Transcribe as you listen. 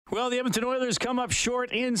Well, the Edmonton Oilers come up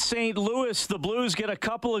short in St. Louis. The Blues get a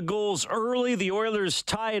couple of goals early. The Oilers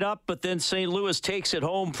tie it up, but then St. Louis takes it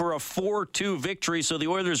home for a 4-2 victory. So the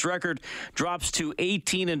Oilers' record drops to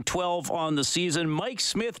 18-12 on the season. Mike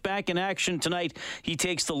Smith back in action tonight. He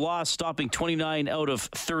takes the loss, stopping 29 out of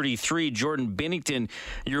 33. Jordan Binnington,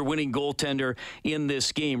 your winning goaltender in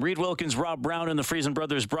this game. Reed Wilkins, Rob Brown in the Friesen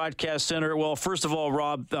Brothers Broadcast Center. Well, first of all,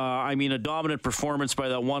 Rob, a dominant performance by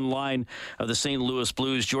that one line of the St. Louis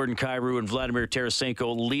Blues. Jordan Kyrou and Vladimir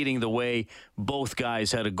Tarasenko leading the way. Both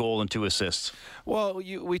guys had a goal and 2 assists. Well,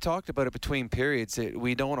 we talked about it between periods.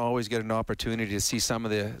 We don't always get an opportunity to see some of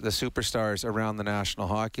the superstars around the National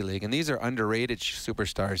Hockey League, and these are underrated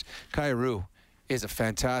superstars. Kyrou is a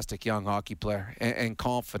fantastic young hockey player and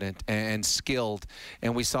confident and skilled,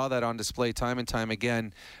 and we saw that on display time and time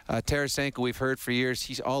again. Tarasenko, we've heard for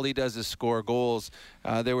years, all he does is score goals.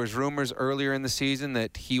 There was rumors earlier in the season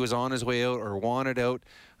that he was on his way out or wanted out.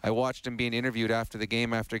 I watched him being interviewed after the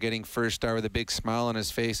game after getting first star with a big smile on his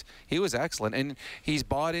face. He was excellent, and he's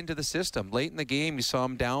bought into the system. Late in the game, you saw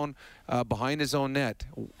him down behind his own net,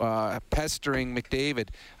 pestering McDavid,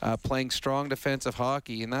 playing strong defensive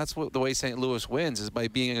hockey, and that's the way St. Louis wins, is by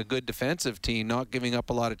being a good defensive team, not giving up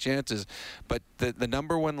a lot of chances. But the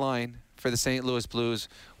number one line for the St. Louis Blues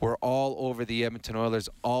were all over the Edmonton Oilers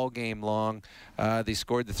all game long. They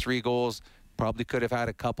scored the 3 goals, probably could have had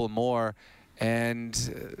a couple more. And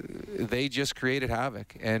they just created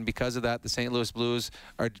havoc. And because of that, the St. Louis Blues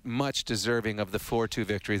are much deserving of the 4-2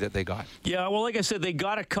 victory that they got. Yeah, well, like I said, they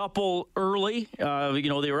got a couple early. They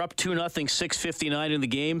were up 2-0, 6:59 in the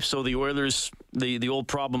game. So the Oilers, the old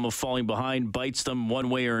problem of falling behind, bites them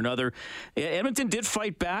one way or another. Edmonton did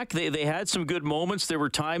fight back. They had some good moments. There were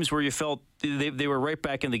times where you felt they were right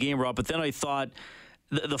back in the game, Rob. But then I thought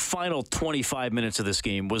the final 25 minutes of this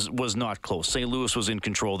game was not close. St. Louis was in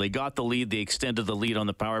control. They got the lead. They extended the lead on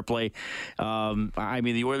the power play.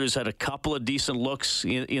 The Oilers had a couple of decent looks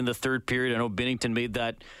in the third period. I know Binnington made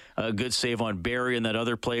that good save on Barrie, and that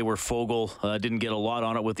other play where Fogle didn't get a lot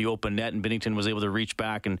on it with the open net, and Binnington was able to reach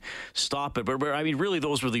back and stop it. But really,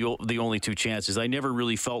 those were the only 2 chances. I never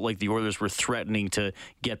really felt like the Oilers were threatening to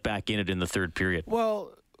get back in it in the third period.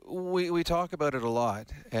 Well, we talk about it a lot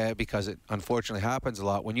because it unfortunately happens a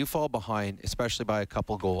lot. When you fall behind, especially by a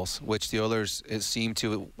couple goals, which the Oilers seemed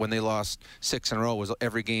to, when they lost 6 in a row, was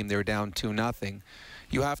every game they were down 2-0.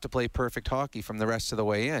 You have to play perfect hockey from the rest of the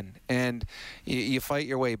way in. And you fight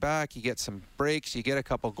your way back, you get some breaks, you get a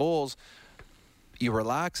couple goals, you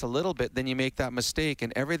relax a little bit, then you make that mistake,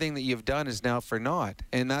 and everything that you've done is now for naught.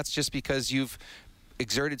 And that's just because you've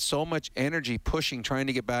exerted so much energy pushing, trying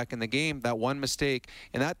to get back in the game, that one mistake,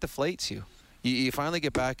 and that deflates you. You finally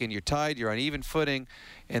get back and you're tied, you're on even footing,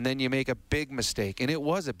 and then you make a big mistake. And it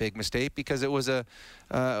was a big mistake because it was a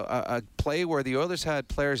play where the Oilers had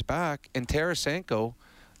players back, and Tarasenko,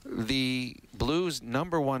 the Blues'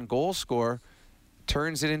 #1 goal scorer,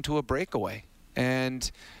 turns it into a breakaway. And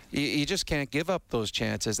you just can't give up those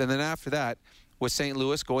chances. And then after that, with St.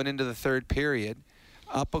 Louis going into the third period,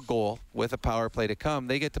 up a goal with a power play to come,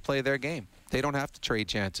 they get to play their game. They don't have to trade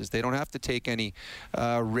chances. They don't have to take any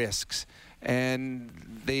risks.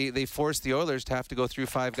 And they forced the Oilers to have to go through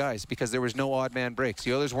 5 guys because there was no odd man breaks.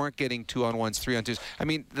 The Oilers weren't getting 2-on-1s,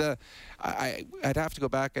 3-on-2s. I'd have to go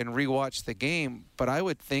back and rewatch the game, but I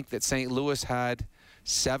would think that St. Louis had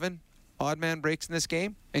 7 odd man breaks in this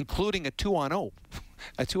game, including a 2-on-0.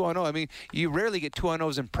 A 2-on-0. You rarely get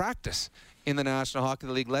 2-on-0s in practice in the National Hockey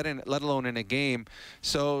League, let alone in a game.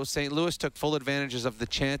 So St. Louis took full advantages of the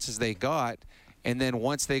chances they got, and then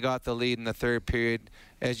once they got the lead in the third period,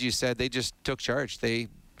 as you said, they just took charge. They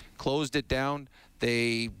closed it down.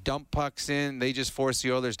 They dumped pucks in. They just forced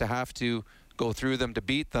the Oilers to have to go through them to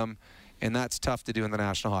beat them, and that's tough to do in the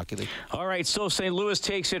National Hockey League. All right, so St. Louis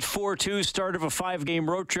takes it 4-2, start of a 5-game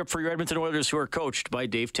road trip for your Edmonton Oilers, who are coached by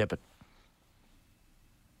Dave Tippett.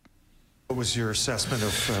 What was your assessment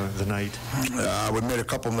of the night? We made a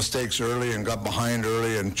couple mistakes early and got behind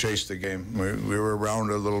early and chased the game. We were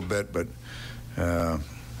around a little bit, but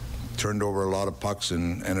turned over a lot of pucks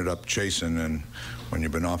and ended up chasing. And when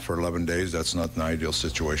you've been off for 11 days, that's not an ideal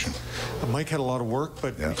situation. Mike had a lot of work,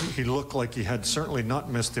 but yeah, he looked like he had certainly not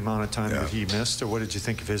missed the amount of time that he missed. Or what did you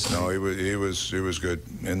think of his? No, he was good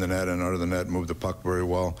in the net and out of the net. Moved the puck very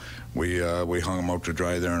well. We hung him out to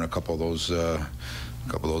dry there in a couple of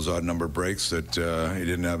those odd number breaks that he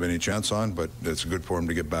didn't have any chance on, but it's good for him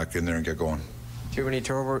to get back in there and get going. Do you have any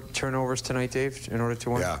turnovers tonight, Dave, in order to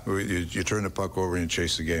win? Yeah, you turn the puck over and you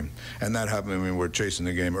chase the game. And that happened. We're chasing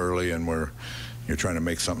the game early and you're trying to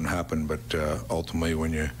make something happen, but ultimately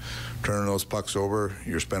when you turn those pucks over,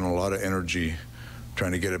 you're spending a lot of energy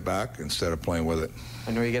trying to get it back instead of playing with it.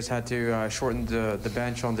 I know you guys had to shorten the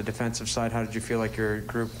bench on the defensive side. How did you feel like your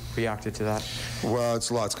group reacted to that? Well, it's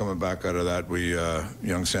lots coming back out of that. We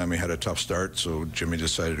young Sammy had a tough start, so Jimmy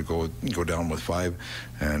decided to go down with 5,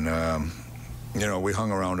 and we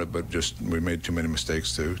hung around it, but just we made too many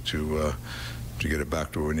mistakes to get it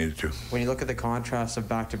back to where we needed to. When you look at the contrast of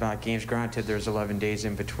back-to-back games, granted there's 11 days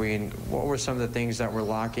in between, what were some of the things that were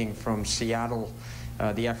lacking from Seattle?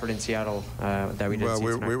 The effort in Seattle that we didn't see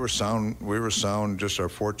tonight? We were sound. We were sound. Just our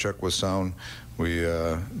forecheck was sound. We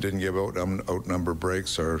didn't give outnumber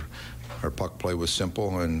breaks. Our puck play was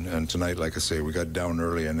simple. And tonight, like I say, we got down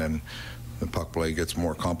early, and then the puck play gets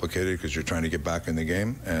more complicated because you're trying to get back in the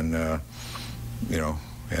game, and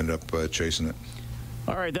end up chasing it.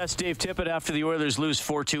 All right, that's Dave Tippett after the Oilers lose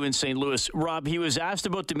 4-2 in St. Louis. Rob, he was asked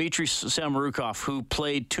about Dmitry Samorukov, who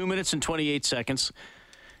played 2 minutes and 28 seconds.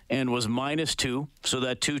 And was -2, so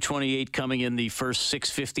that 2:28 coming in the first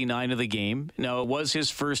 6:59 of the game. Now, it was his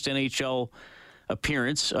first NHL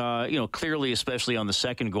appearance. Clearly, especially on the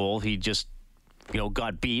second goal, he just,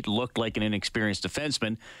 got beat, looked like an inexperienced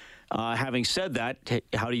defenseman. Having said that,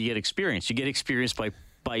 how do you get experience? You get experience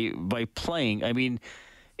by playing. I mean,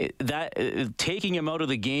 taking him out of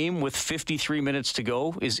the game with 53 minutes to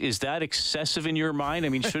go, is that excessive in your mind? I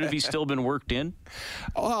mean, should have he still been worked in?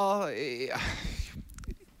 Well,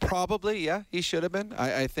 probably, yeah, he should have been.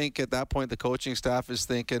 I think at that point the coaching staff is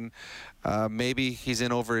thinking maybe he's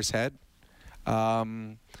in over his head.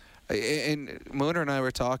 And Mooner and I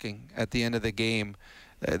were talking at the end of the game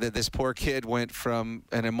that this poor kid went from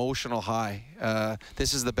an emotional high.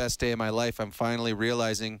 This is the best day of my life. I'm finally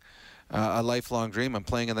realizing a lifelong dream. I'm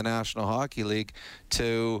playing in the National Hockey League.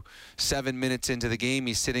 To 7 minutes into the game,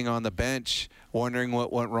 he's sitting on the bench wondering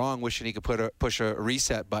what went wrong, wishing he could push a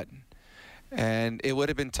reset button. And it would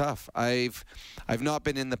have been tough. I've not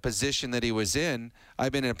been in the position that he was in.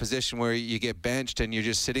 I've been in a position where you get benched and you're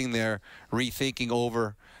just sitting there rethinking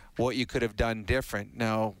over what you could have done different.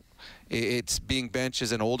 Now, it's being benched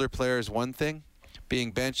as an older player is one thing.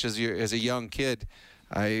 Being benched as a young kid,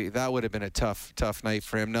 that would have been a tough night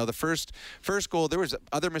for him. Now, the first goal, there was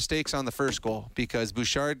other mistakes on the first goal because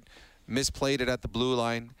Bouchard misplayed it at the blue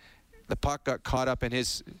line. The puck got caught up in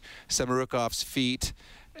Samorukov's feet,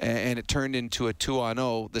 and it turned into a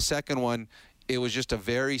 2-on-0. The second one, it was just a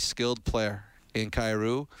very skilled player in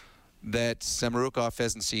Kyrou that Samorukov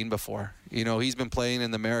hasn't seen before. He's been playing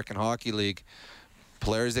in the American Hockey League.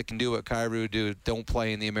 Players that can do what Kyrou do don't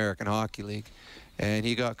play in the American Hockey League. And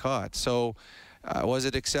he got caught. So was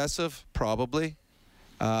it excessive? Probably.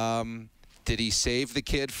 Did he save the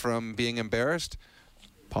kid from being embarrassed?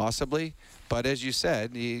 Possibly. But as you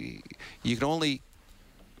said, you can only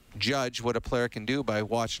judge what a player can do by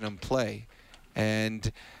watching him play.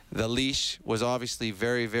 And the leash was obviously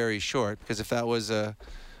very, very short, because if that was a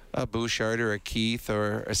Bouchard or a Keith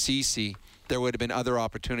or a Ceci, there would have been other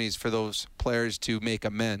opportunities for those players to make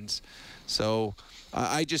amends. So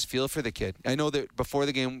I just feel for the kid. I know that before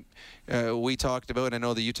the game we talked about, and I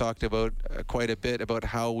know that you talked about quite a bit about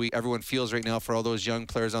how everyone feels right now for all those young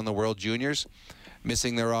players on the World Juniors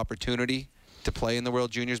missing their opportunity to play in the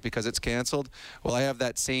World Juniors because it's canceled. Well, I have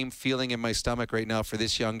that same feeling in my stomach right now for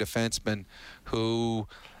this young defenseman who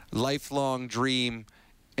lifelong dream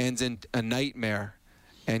ends in a nightmare,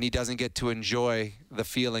 and he doesn't get to enjoy the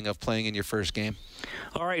feeling of playing in your first game.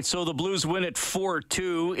 All right, so the Blues win at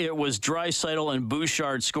 4-2. It was Draisaitl and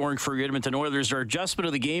Bouchard scoring for Edmonton Oilers. Our adjustment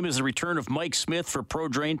of the game is the return of Mike Smith for Pro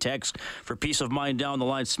Drain Text for peace of mind down the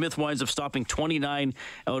line. Smith winds up stopping 29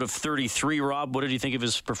 out of 33. Rob, what did you think of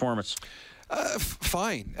his performance?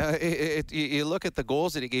 Fine. You look at the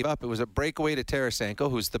goals that he gave up. It was a breakaway to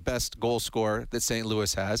Tarasenko, who's the best goal scorer that St.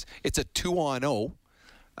 Louis has. It's a 2-on-0.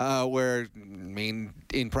 Where,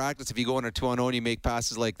 in practice, if you go on a 2-on-0 and you make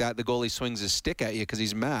passes like that, the goalie swings his stick at you because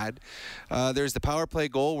he's mad. There's the power play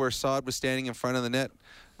goal where Saad was standing in front of the net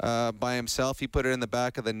by himself. He put it in the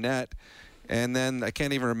back of the net. And then I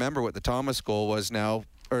can't even remember what the Thomas goal was now,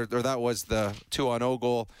 or that was the 2-on-0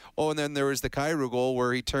 goal. Oh, and then there was the Kyrou goal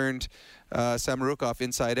where he turned Samorukov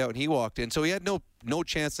inside out and he walked in. So he had no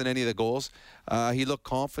chance in any of the goals. He looked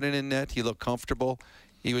confident in net. He looked comfortable.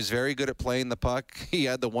 He was very good at playing the puck. He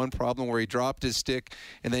had the one problem where he dropped his stick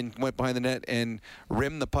and then went behind the net and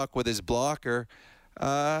rimmed the puck with his blocker.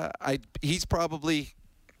 He's probably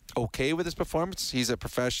okay with his performance. He's a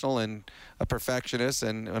professional and a perfectionist,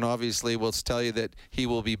 and obviously will tell you that he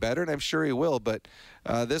will be better, and I'm sure he will. But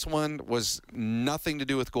this one was nothing to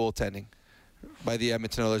do with goaltending by the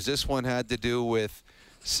Edmonton Oilers. This one had to do with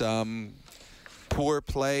some poor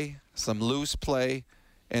play, some loose play,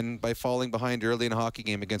 and by falling behind early in a hockey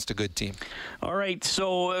game against a good team. All right,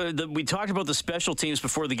 so we talked about the special teams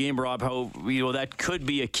before the game, Rob, how that could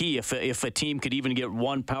be a key if a team could even get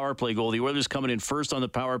one power play goal. The Oilers coming in first on the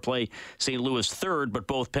power play, St. Louis third, but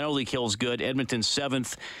both penalty kills good. Edmonton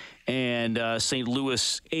seventh, and St.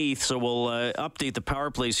 Louis 8th. So we'll update the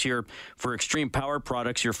power plays here for Extreme Power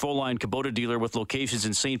Products, your full-line Kubota dealer with locations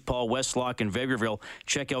in St. Paul, Westlock, and Vegreville.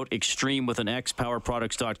 Check out Extreme with an X,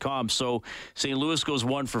 powerproducts.com. So St. Louis goes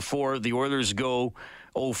 1 for 4. The Oilers go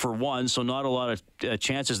 0 for 1, so not a lot of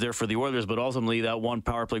chances there for the Oilers, but ultimately that one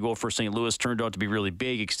power play goal for St. Louis turned out to be really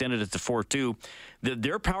big, extended it to 4-2.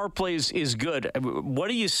 Their power plays is good. What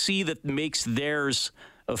do you see that makes theirs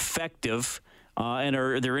effective? And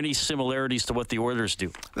are there any similarities to what the Oilers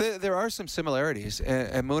do? There are some similarities,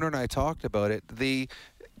 and Mooner and I talked about it.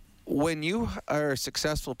 When you are a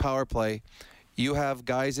successful power play, you have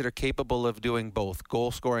guys that are capable of doing both, goal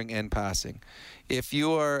scoring and passing. If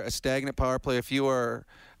you are a stagnant power play, if you are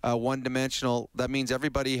one-dimensional, that means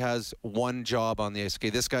everybody has one job on the ice. Okay,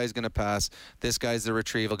 this guy's going to pass. This guy's the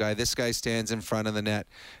retrieval guy. This guy stands in front of the net.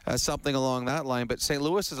 Something along that line. But St.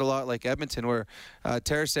 Louis is a lot like Edmonton, where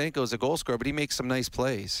Tarasenko is a goal scorer, but he makes some nice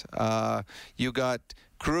plays. You got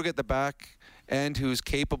Krug at the back end who's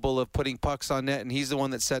capable of putting pucks on net, and he's the one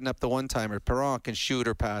that's setting up the one-timer. Perron can shoot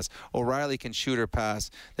or pass. O'Reilly can shoot or pass.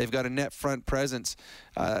 They've got a net front presence.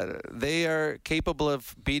 They are capable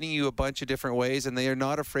of beating you a bunch of different ways, and they are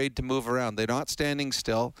not afraid to move around. They're not standing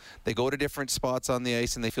still. They go to different spots on the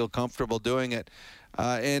ice, and they feel comfortable doing it.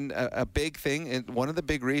 And a big thing, and one of the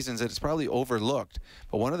big reasons that it's probably overlooked,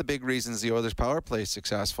 but one of the big reasons the Oilers' power play is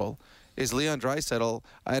successful is Leon Draisaitl.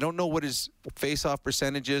 I don't know what his face-off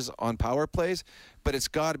percentage is on power plays, but it's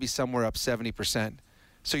got to be somewhere up 70%.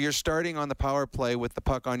 So you're starting on the power play with the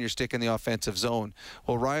puck on your stick in the offensive zone.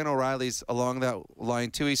 Well, Ryan O'Reilly's along that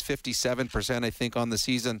line too. He's 57%, I think, on the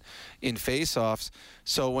season in face-offs.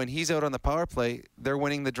 So when he's out on the power play, they're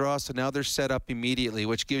winning the draw. So now they're set up immediately,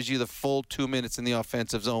 which gives you the full 2 minutes in the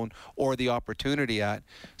offensive zone or the opportunity at.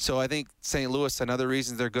 So I think St. Louis, another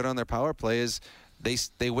reason they're good on their power play is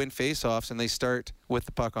they win face-offs and they start with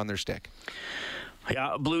the puck on their stick.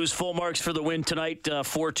 Yeah, Blues full marks for the win tonight,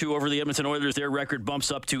 4-2 over the Edmonton Oilers. Their record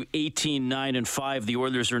bumps up to 18-9-5. The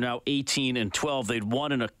Oilers are now 18-12. They'd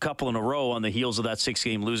won in a couple in a row on the heels of that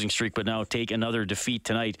 6-game losing streak, but now take another defeat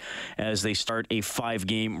tonight as they start a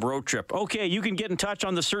 5-game road trip. Okay, you can get in touch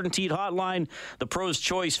on the CertainTeed hotline, the pro's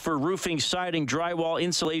choice for roofing, siding, drywall,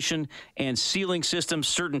 insulation, and ceiling systems.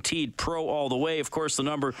 CertainTeed Pro all the way. Of course, the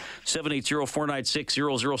number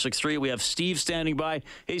 780-496-0063. We have Steve standing by.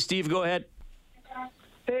 Hey, Steve, go ahead.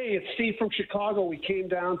 Hey, it's Steve from Chicago. We came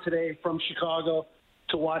down today from Chicago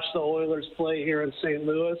to watch the Oilers play here in St.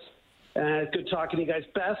 Louis. Good talking to you guys.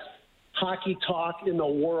 Best hockey talk in the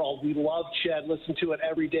world. We love Ched. Listen to it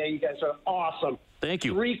every day. You guys are awesome. Thank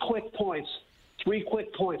you. 3 quick points.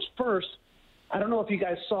 First, I don't know if you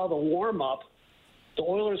guys saw the warm-up. The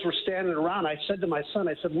Oilers were standing around. I said to my son,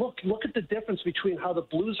 look at the difference between how the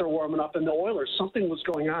Blues are warming up and the Oilers. Something was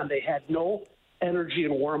going on. They had no energy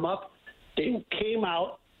in warm-up. They came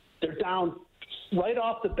out. They're down right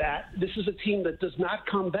off the bat. This is a team that does not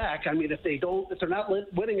come back. I mean, if they're not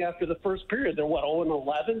winning after the first period, they're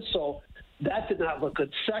 0-11. So that did not look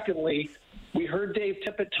good. Secondly, we heard Dave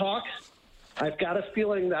Tippett talk. I've got a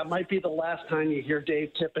feeling that might be the last time you hear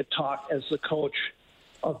Dave Tippett talk as the coach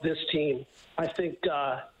of this team. I think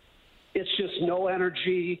it's just no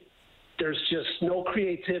energy. There's just no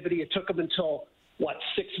creativity. It took them until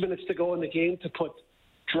 6 minutes to go in the game to put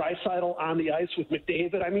Draisaitl on the ice with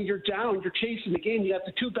McDavid. I mean, you're down. You're chasing the game. You got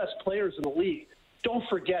the 2 best players in the league. Don't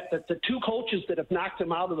forget that the 2 coaches that have knocked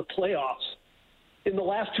him out of the playoffs in the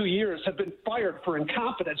last 2 years have been fired for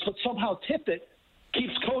incompetence, but somehow Tippett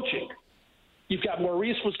keeps coaching. You've got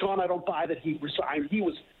Maurice was gone. I don't buy that he resigned.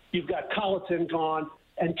 You've got Colleton gone,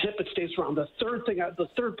 and Tippett stays around. The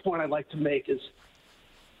third point I'd like to make is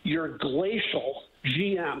your glacial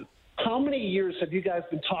GM. How many years have you guys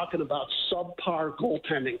been talking about subpar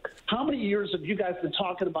goaltending? How many years have you guys been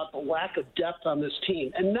talking about the lack of depth on this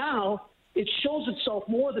team? And now it shows itself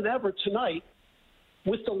more than ever tonight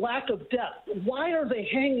with the lack of depth. Why are they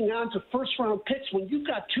hanging on to first-round picks when you've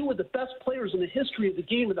got 2 of the best players in the history of the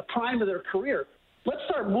game in the prime of their career? Let's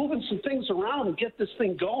start moving some things around and get this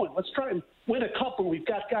thing going. Let's try and win a couple. We've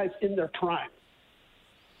got guys in their prime.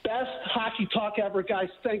 Best hockey talk ever, guys.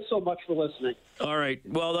 Thanks so much for listening. All right.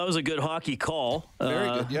 Well, that was a good hockey call. Very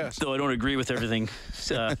good, yes. Though I don't agree with everything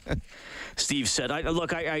Steve said.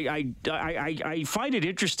 I find it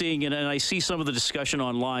interesting, and I see some of the discussion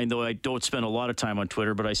online, though I don't spend a lot of time on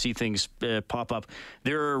Twitter, but I see things pop up.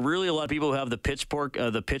 There are really a lot of people who have the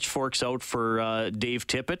pitchforks out for Dave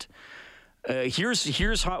Tippett.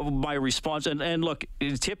 Here's how my response, and look,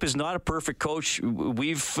 Tip is not a perfect coach.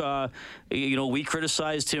 We've we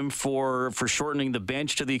criticized him for shortening the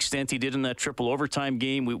bench to the extent he did in that triple overtime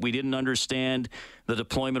game. We didn't understand the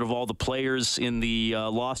deployment of all the players in the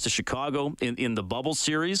loss to Chicago in the bubble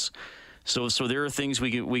series. So there are things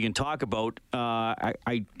we can talk about. I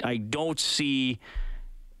don't think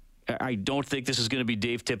this is going to be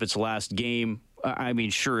Dave Tippett's last game. I mean,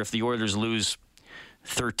 sure, if the Oilers lose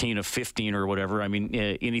 13 of 15 or whatever, I mean,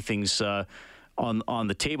 anything's on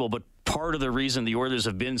the table. But part of the reason the Oilers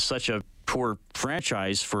have been such a poor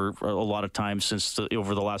franchise for a lot of time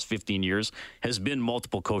over the last 15 years has been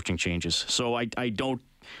multiple coaching changes. So I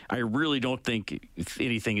really don't think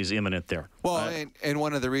anything is imminent there. Well, and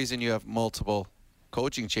one of the reasons you have multiple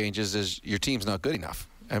coaching changes is your team's not good enough.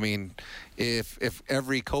 I mean, if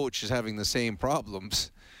every coach is having the same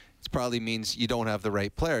problems, it probably means you don't have the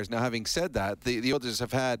right players. Now, having said that, the Oilers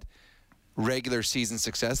have had regular season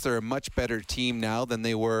success. They're a much better team now than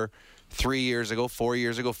they were 3 years ago, 4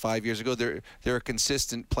 years ago, 5 years ago. They're a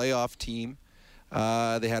consistent playoff team.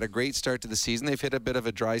 They had a great start to the season. They've hit a bit of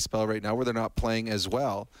a dry spell right now where they're not playing as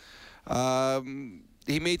well.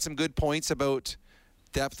 He made some good points about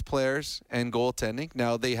depth players and goaltending.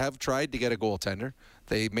 Now, they have tried to get a goaltender.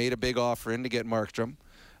 They made a big offer in to get Markstrom.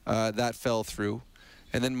 That fell through.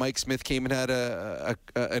 And then Mike Smith came and had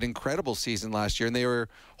an incredible season last year, and they were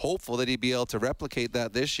hopeful that he'd be able to replicate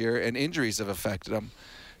that this year, and injuries have affected him.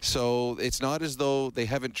 So it's not as though they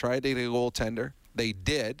haven't tried to get a goaltender. They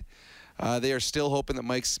did. They are still hoping that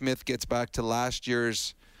Mike Smith gets back to last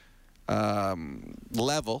year's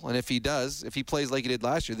level, and if he does, if he plays like he did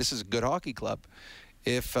last year, this is a good hockey club.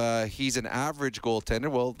 If he's an average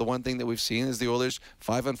goaltender, well, the one thing that we've seen is the Oilers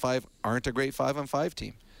 5-on-5 aren't a great 5-on-5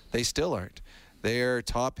 team. They still aren't. They're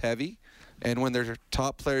top heavy, and when their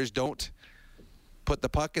top players don't put the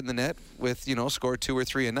puck in the net with, score 2 or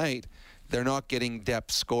 3 a night, they're not getting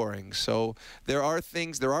depth scoring. So there are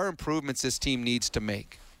improvements this team needs to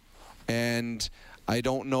make. And I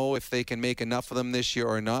don't know if they can make enough of them this year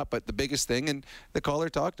or not, but the biggest thing, and the caller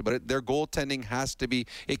talked about it, their goaltending has to be,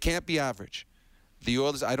 it can't be average.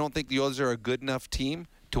 I don't think the Oilers are a good enough team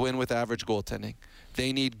to win with average goaltending.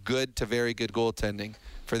 They need good to very good goaltending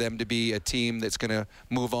for them to be a team that's going to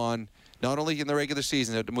move on, not only in the regular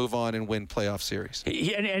season, but to move on and win playoff series.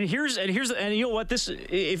 And here's you know what,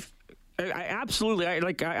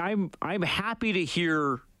 I'm happy to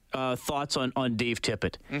hear thoughts on Dave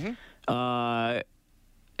Tippett. Mm-hmm.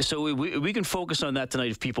 So we can focus on that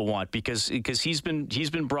tonight if people want, because he's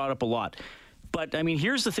been brought up a lot. But I mean,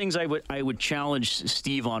 here's the things I would challenge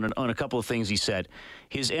Steve on a couple of things he said.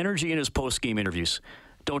 His energy in his post-game interviews.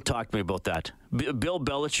 Don't talk to me about that. Bill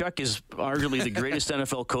Belichick is arguably the greatest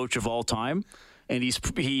NFL coach of all time, and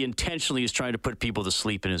he intentionally is trying to put people to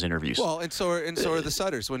sleep in his interviews. Well, and so are the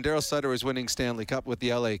Sutters. When Darryl Sutter was winning Stanley Cup with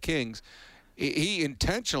the LA Kings, he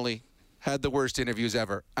intentionally had the worst interviews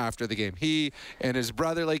ever after the game. He and his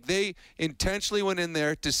brother, they intentionally went in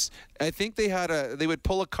there to. I think they would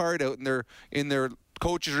pull a card out in their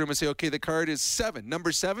coach's room and say, okay, the card is 7,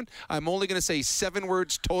 number 7. I'm only going to say 7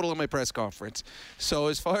 words total in my press conference. So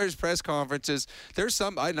as far as press conferences, there's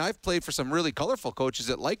some, and I've played for some really colorful coaches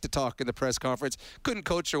that like to talk in the press conference. Couldn't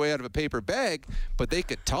coach their way out of a paper bag, but they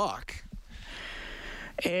could talk.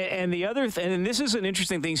 And the other and this is an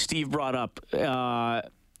interesting thing Steve brought up.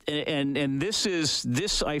 And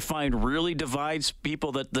this I find really divides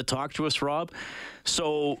people that talk to us, Rob.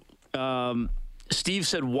 So Steve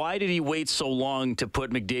said, why did he wait so long to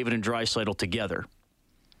put McDavid and Draisaitl together?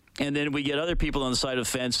 And then we get other people on the side of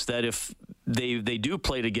the fence that if they do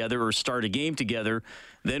play together or start a game together,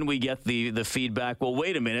 then we get the feedback, well,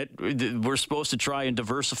 wait a minute, we're supposed to try and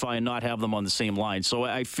diversify and not have them on the same line. So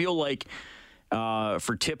I feel like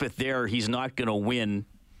for Tippett there, he's not going to win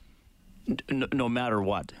no matter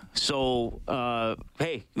what. So,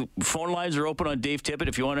 hey, phone lines are open on Dave Tippett.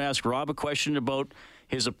 If you want to ask Rob a question about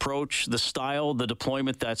his approach, the style, the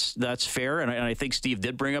deployment, that's fair. And I think Steve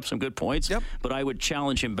did bring up some good points. Yep. But I would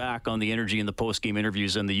challenge him back on the energy in the post-game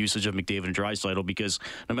interviews and the usage of McDavid and Draisaitl, because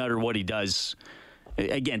no matter what he does,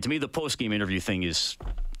 again, to me, the post-game interview thing is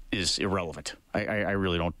irrelevant. I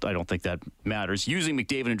really don't think that matters. Using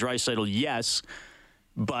McDavid and Draisaitl, yes,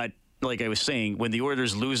 but like I was saying, when the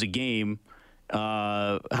Oilers lose a game,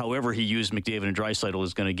 however he used McDavid and Draisaitl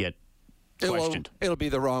is going to get questioned. It'll be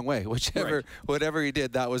the wrong way. Whatever he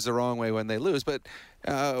did, that was the wrong way when they lose. But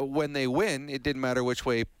when they win, it didn't matter which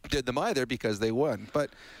way did them either because they won. But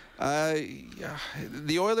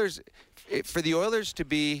the Oilers, for the Oilers to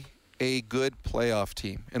be a good playoff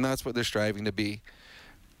team, and that's what they're striving to be,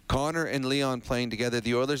 Connor and Leon playing together,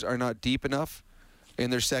 the Oilers are not deep enough in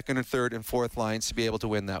their second and third and fourth lines to be able to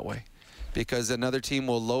win that way. Because another team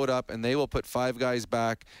will load up and they will put 5 guys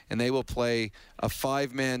back and they will play a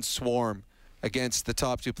 5-man swarm against the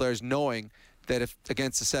top 2 players, knowing that if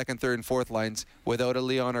against the second, third, and fourth lines, without a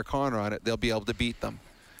Leon or Connor on it, they'll be able to beat them.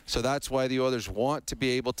 So that's why the Oilers want to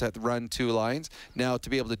be able to run 2 lines. Now, to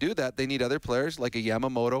be able to do that, they need other players like a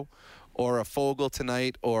Yamamoto or a Fogle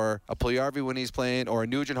tonight or a Puljujarvi when he's playing or a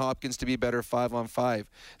Nugent-Hopkins to be better 5-on-5.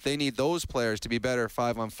 They need those players to be better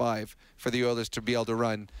 5-on-5 for the Oilers to be able to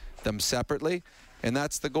run them separately, and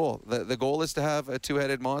that's the goal. The goal is to have a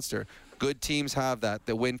 2-headed monster. Good teams have that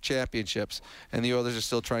win championships, and the Oilers are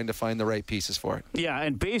still trying to find the right pieces for it. Yeah,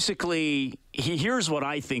 and basically, here's what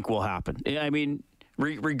I think will happen. I mean,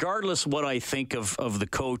 regardless what I think of the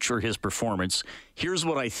coach or his performance, here's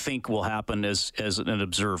what I think will happen as an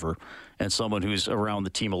observer and someone who's around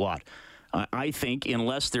the team a lot. I think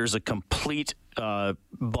unless there's a complete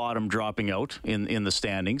bottom dropping out in the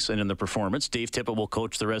standings and in the performance, Dave Tippett will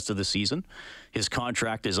coach the rest of the season. His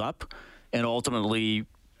contract is up, and ultimately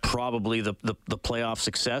probably the playoff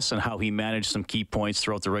success and how he managed some key points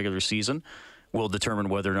throughout the regular season will determine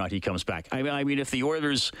whether or not he comes back. I mean, if the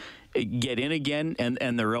Oilers get in again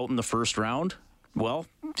and they're out in the first round, well,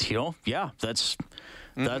 yeah, that's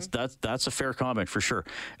a fair comment for sure.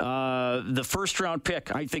 The first round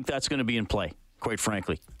pick, I think that's going to be in play, quite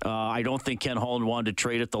frankly. I don't think Ken Holland wanted to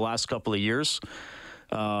trade it the last couple of years.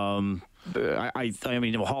 I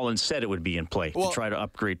mean, Holland said it would be in play to try to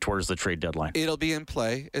upgrade towards the trade deadline. It'll be in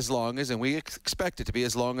play as long as, and we expect it to be,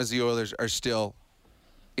 as long as the Oilers are still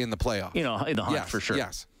in the playoff. In the hunt, yes, for sure.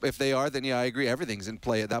 Yes. If they are, then I agree. Everything's in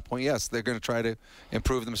play at that point. Yes, they're going to try to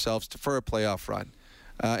improve themselves for a playoff run.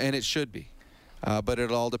 And it should be. But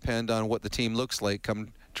it'll all depend on what the team looks like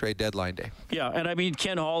come trade deadline day. Yeah, and I mean,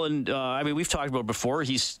 Ken Holland, we've talked about it before.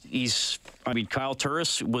 Kyle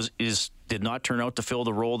Turris did not turn out to fill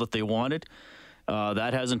the role that they wanted.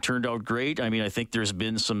 That hasn't turned out great. I mean, I think there's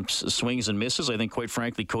been some swings and misses. I think, quite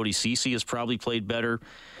frankly, Cody Ceci has probably played better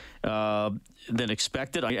than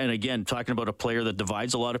expected. And again, talking about a player that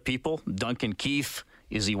divides a lot of people, Duncan Keith,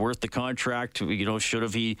 is he worth the contract? Should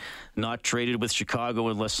have he not traded with Chicago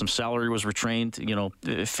unless some salary was retained?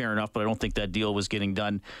 Fair enough, but I don't think that deal was getting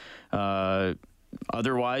done.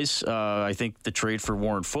 Otherwise, I think the trade for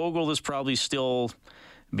Warren Fogle is probably still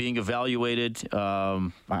being evaluated.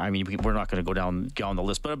 We're not going to go down the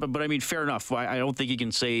list, but I mean, fair enough. I don't think you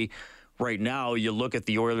can say right now you look at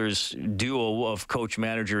the Oilers duo of coach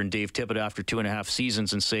manager and Dave Tippett after 2.5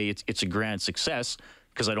 seasons and say it's a grand success,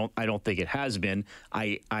 because I don't think it has been.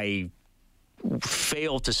 I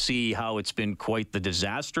fail to see how it's been quite the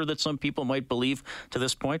disaster that some people might believe to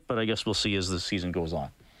this point, but I guess we'll see as the season goes on.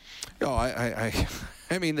 Oh, I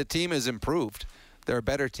mean, the team has improved. They're a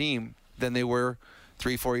better team than they were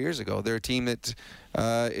 3-4 years ago. They're a team that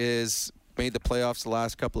is made the playoffs the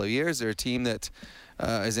last couple of years. They're a team that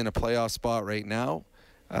is in a playoff spot right now.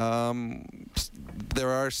 There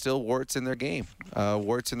are still warts in their game.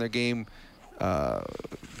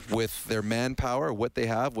 With their manpower, what they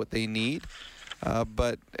have, what they need.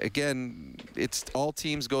 But again, it's all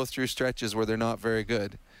teams go through stretches where they're not very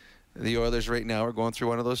good. The Oilers right now are going through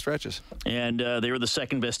one of those stretches. And they were the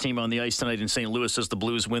second best team on the ice tonight in St. Louis as the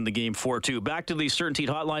Blues win the game 4-2. Back to the Certainty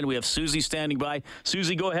Hotline. We have Susie standing by.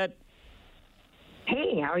 Susie, go ahead.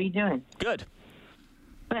 Hey, how are you doing? Good.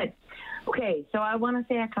 Good. Okay, so I want to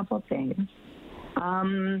say a couple of things.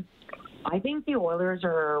 I think the Oilers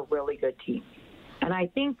are a really good team. And I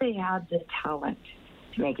think they have the talent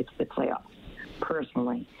to make it to the playoffs,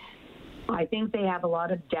 personally. I think they have a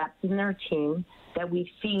lot of depth in their team that we've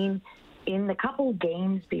seen in the couple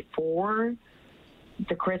games before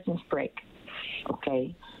the Christmas break.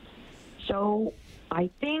 Okay? So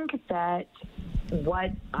I think that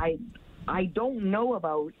what I don't know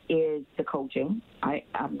about is the coaching.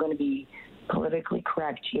 I'm going to be politically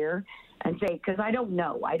correct here and say, because I don't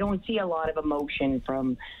know. I don't see a lot of emotion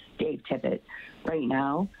from Dave Tippett right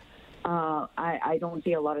now. I don't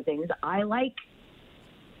see a lot of things. I like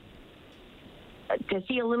to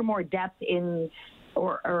see a little more depth in,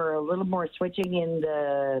 or a little more switching in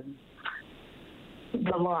the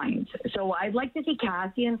lines. So I'd like to see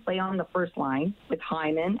Cassian play on the first line with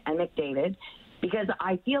Hyman and McDavid, because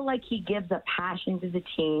I feel like he gives a passion to the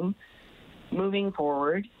team moving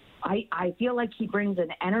forward. I feel like he brings an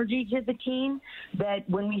energy to the team that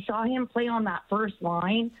when we saw him play on that first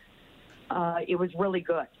line, it was really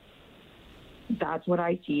good. That's what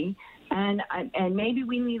I see. And maybe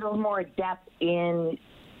we need a little more depth in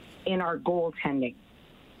our goaltending.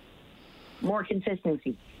 More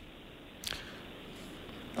consistency.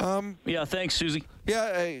 Yeah, thanks, Susie.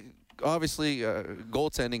 Yeah, obviously,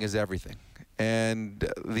 goaltending is everything. And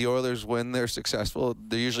the Oilers, when they're successful,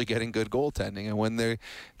 they're usually getting good goaltending. And when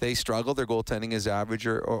they struggle, their goaltending is average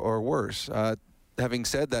or worse. Having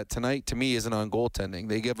said that, tonight, to me, isn't on goaltending.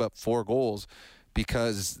 They give up 4 goals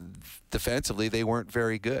because defensively they weren't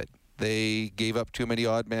very good. They gave up too many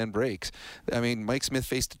odd man breaks. I mean, Mike Smith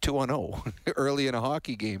faced a 2-0 early in a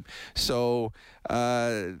hockey game. So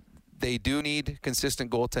they do need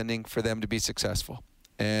consistent goaltending for them to be successful.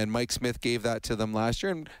 And Mike Smith gave that to them last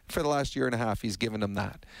year, and for the last year and a half, he's given them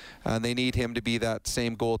that. And they need him to be that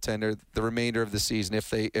same goaltender the remainder of the season.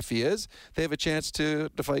 If he is, they have a chance to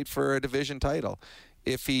fight for a division title.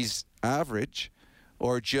 If he's average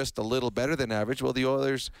or just a little better than average, well, the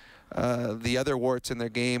Oilers, the other warts in their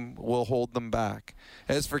game will hold them back.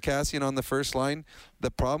 As for Kassian on the first line,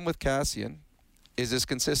 the problem with Kassian is his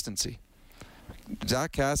consistency.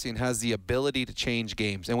 Zack Kassian has the ability to change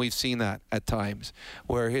games, and we've seen that at times,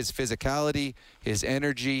 where his physicality, his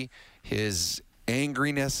energy, his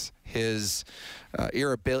angriness, his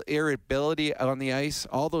irritability on the ice,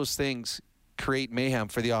 all those things create mayhem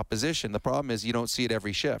for the opposition. The problem is you don't see it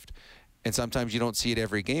every shift. And sometimes you don't see it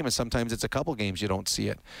every game, and sometimes it's a couple games you don't see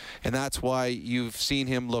it. And that's why you've seen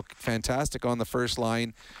him look fantastic on the first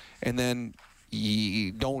line, and then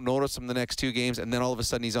you don't notice him the next 2 games, and then all of a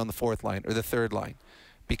sudden he's on the 4th line or the 3rd line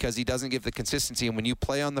because he doesn't give the consistency. And when you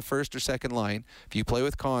play on the 1st or 2nd line, if you play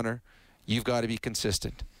with Connor, you've got to be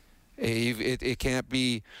consistent. It can't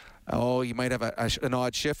be, you might have an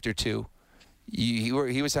odd shift or 2.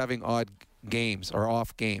 He was having odd games or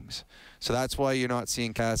off games. So that's why you're not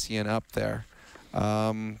seeing Kassian up there.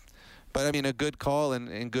 But, I mean, a good call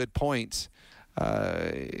and good points.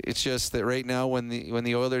 It's just that right now when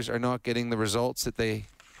the Oilers are not getting the results that they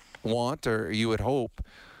want or you would hope,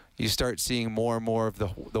 you start seeing more and more of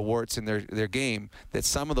the warts in their game, that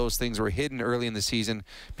some of those things were hidden early in the season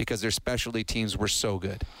because their specialty teams were so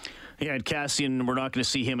good. Yeah, and Kassian, we're not going to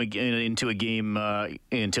see him again into a game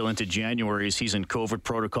until into January as he's in COVID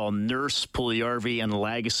protocol. Nurse, Puljujarvi, and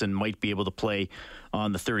Lagesson might be able to play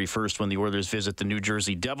on the 31st when the Oilers visit the New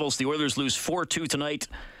Jersey Devils. The Oilers lose 4-2 tonight.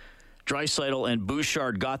 Draisaitl and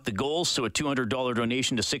Bouchard got the goals, so a $200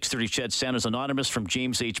 donation to 630 Ched Santa's Anonymous from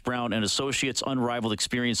James H. Brown and Associates. Unrivaled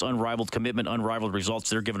experience, unrivaled commitment, unrivaled results.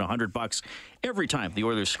 They're given $100 every time the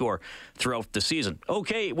Oilers score throughout the season.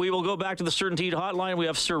 Okay, we will go back to the Certainty Hotline. We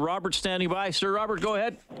have Sir Robert standing by. Sir Robert, go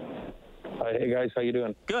ahead. Hey, guys. How you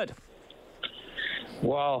doing? Good.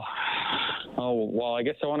 Well, I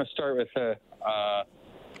guess I want to start with a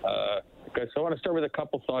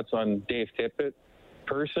couple thoughts on Dave Tippett.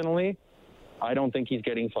 Personally, I don't think he's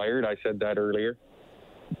getting fired. I said that earlier.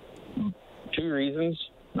 2 reasons.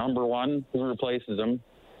 Number one, who replaces him?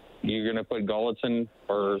 You're going to put Gulutzan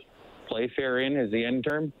or Playfair in as the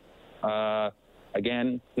interim.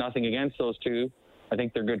 Again, nothing against those 2. I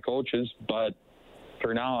think they're good coaches, but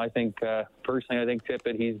for now, I think personally, I think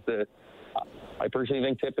Tippett. I personally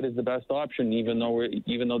think Tippett is the best option, even though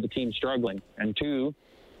the team's struggling. And 2,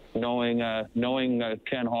 knowing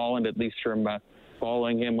Ken Holland, at least from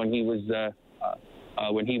following him when he was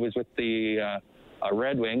with the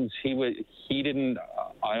Red Wings, he didn't.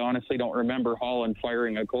 I honestly don't remember Holland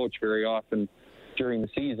firing a coach very often during the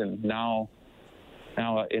season. Now,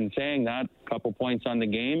 in saying that, a couple points on the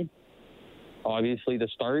game. Obviously, the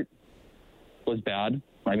start was bad.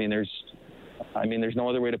 I mean, there's no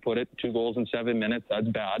other way to put it. 2 goals in 7 minutes. That's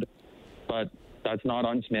bad, but that's not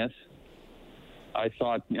on Smith. I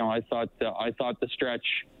thought the stretch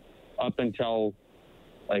up until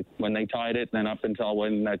when they tied it, and then up until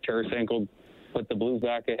when Tarasenko put the Blues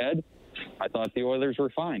back ahead, I thought the Oilers were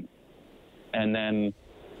fine. And then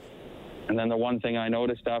the one thing I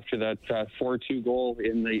noticed after that 4-2 goal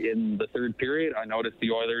in the 3rd period, I noticed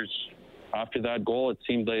the Oilers after that goal. It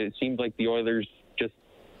seemed like the Oilers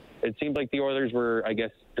were, I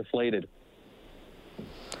guess, deflated.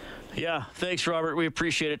 Yeah, thanks, Robert. We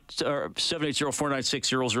appreciate it.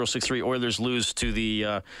 780-496-0063. Oilers lose to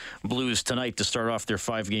the Blues tonight to start off their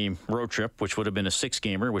 5-game road trip, which would have been a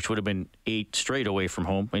 6-gamer, which would have been 8 straight away from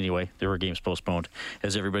home. Anyway, there were games postponed,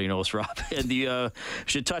 as everybody knows, Rob. And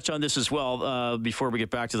should touch on this as well before we get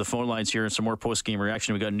back to the phone lines here and some more post-game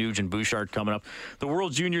reaction. We got Nugent Bouchard coming up. The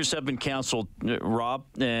World Juniors have been canceled, Rob,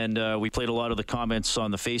 and we played a lot of the comments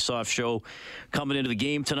on the Face-Off show coming into the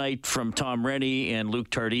game tonight from Tom Rennie and Luc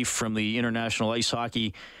Tardif from the International Ice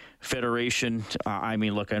Hockey Federation. I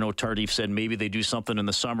mean, look, I know Tardif said maybe they do something in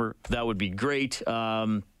the summer. That would be great.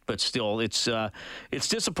 But still, it's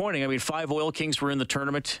disappointing. I mean, 5 Oil Kings were in the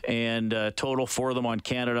tournament, and total 4 of them on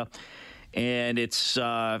Canada. And it's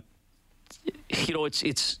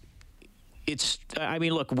I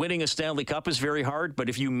mean, look, winning a Stanley Cup is very hard, but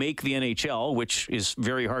if you make the NHL, which is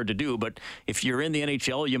very hard to do, but if you're in the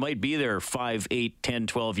NHL, you might be there 5, 8, 10,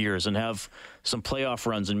 12 years and have some playoff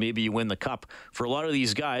runs, and maybe you win the Cup. For a lot of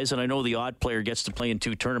these guys, and I know the odd player gets to play in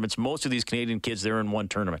 2 tournaments, most of these Canadian kids, they're in 1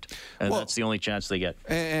 tournament, and that's the only chance they get.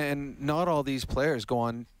 And not all these players go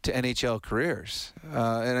on to NHL careers.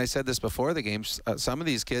 And I said this before the games, some of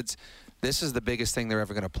these kids, this is the biggest thing they're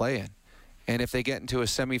ever going to play in. And if they get into a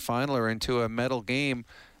semifinal or into a medal game,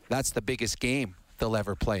 that's the biggest game they'll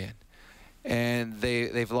ever play in. And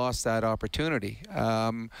they've lost that opportunity.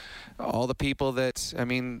 All the people that, I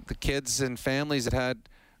mean, the kids and families that had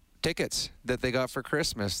tickets that they got for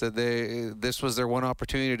Christmas, that this was their one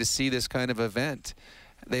opportunity to see this kind of event.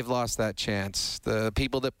 They've lost that chance. The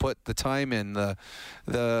people that put the time in, the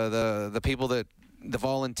people that, the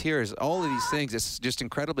volunteers, all of these things, it's just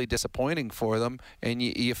incredibly disappointing for them, and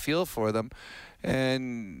you feel for them.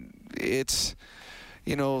 And it's,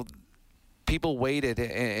 people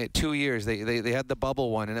waited 2 years. They had the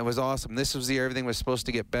bubble one, and it was awesome. This was the year everything was supposed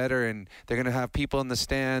to get better, and they're going to have people in the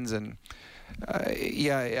stands. And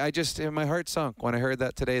my heart sunk when I heard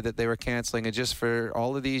that today, that they were canceling it, just for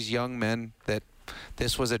all of these young men, that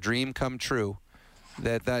this was a dream come true,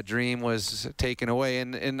 that dream was taken away.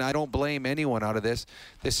 And I don't blame anyone out of this.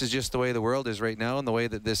 This is just the way the world is right now, and the way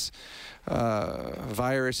that this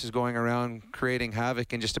virus is going around creating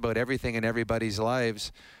havoc in just about everything in everybody's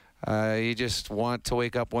lives. You just want to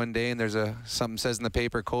wake up one day and there's something says in the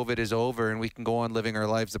paper, COVID is over, and we can go on living our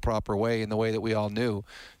lives the proper way, in the way that we all knew.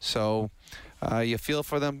 So you feel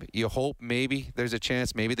for them. You hope maybe there's a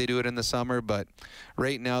chance. Maybe they do it in the summer. But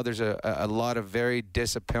right now there's a lot of very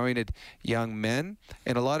disappointed young men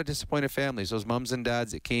and a lot of disappointed families. Those moms and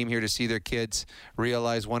dads that came here to see their kids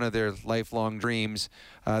realize one of their lifelong dreams.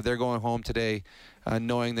 They're going home today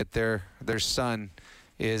knowing that their son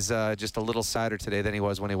is just a little sadder today than he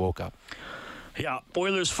was when he woke up. Yeah,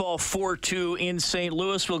 Oilers fall 4-2 in St.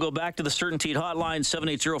 Louis. We'll go back to the Certainteed hotline,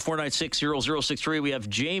 780-496-0063. We have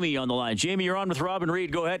Jamie on the line. Jamie, you're on with Rob and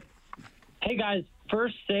Reed. Go ahead. Hey, guys.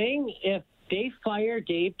 First thing, if they fire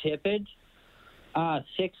Dave Tippett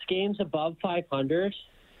 6 games above 500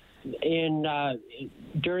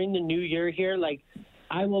 during the new year here,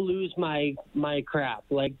 I will lose my crap.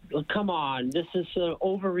 Come on. This is an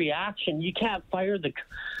overreaction. You can't fire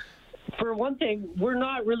For one thing, we're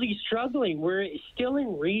not really struggling. We're still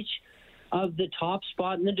in reach of the top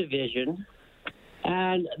spot in the division.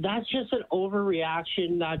 And that's just an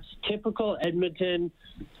overreaction. That's typical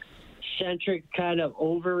Edmonton-centric kind of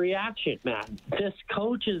overreaction, man. This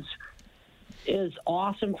coach is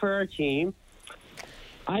awesome for our team.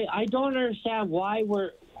 I don't understand why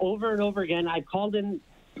we're over and over again. I've called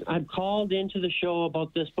into the show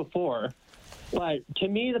about this before. But to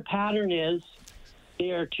me, the pattern is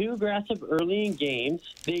they are too aggressive early in games.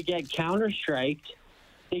 They get counter-striked.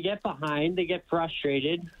 They get behind. They get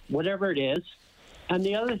frustrated, whatever it is. And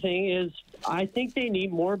the other thing is I think they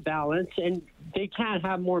need more balance, and they can't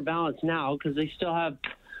have more balance now because they still have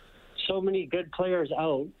so many good players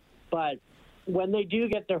out. But when they do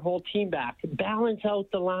get their whole team back, balance out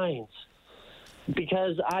the lines.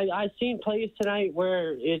 Because I've seen plays tonight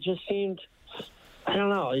where it just seemed – I don't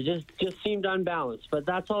know. It just seemed unbalanced. But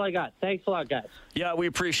that's all I got. Thanks a lot, guys. Yeah, we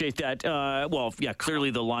appreciate that.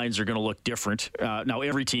 Clearly the lines are going to look different. Now,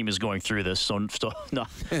 every team is going through this, so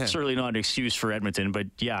certainly not an excuse for Edmonton. But,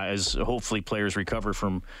 yeah, as hopefully players recover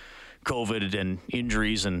from COVID and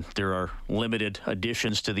injuries, and there are limited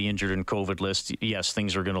additions to the injured and COVID list, yes,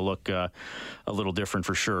 things are going to look a little different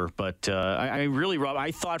for sure. But I really, Rob,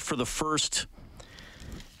 I thought for the first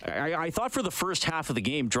half of the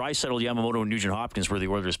game, Draisaitl, Yamamoto, and Nugent-Hopkins were the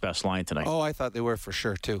Oilers' best line tonight. Oh, I thought they were for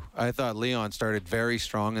sure, too. I thought Leon started very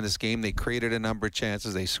strong in this game. They created a number of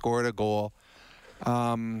chances. They scored a goal.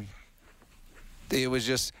 It was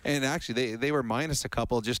just – and actually, they were minus a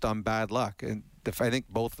couple just on bad luck. And I think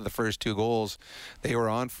both of the first 2 goals they were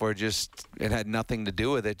on for it had nothing to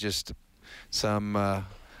do with it, just some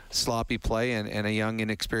sloppy play and a young,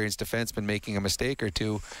 inexperienced defenseman making a mistake or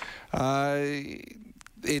two.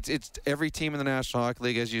 It's every team in the National Hockey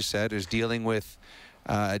League, as you said, is dealing with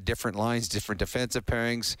different lines, different defensive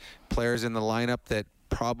pairings, players in the lineup that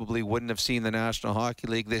probably wouldn't have seen the National Hockey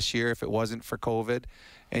League this year if it wasn't for COVID,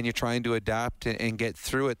 and you're trying to adapt and get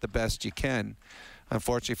through it the best you can.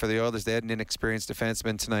 Unfortunately for the Oilers, they had an inexperienced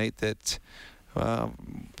defenseman tonight that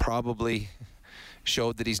probably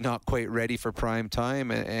showed that he's not quite ready for prime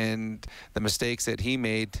time, and the mistakes that he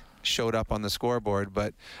made showed up on the scoreboard.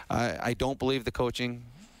 But I don't believe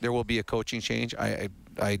there will be a coaching change. I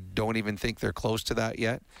don't even think they're close to that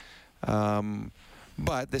yet.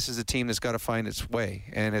 But this is a team that's got to find its way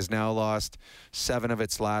and has now lost 7 of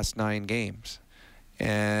its last 9 games.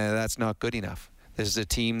 And that's not good enough. This is a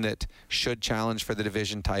team that should challenge for the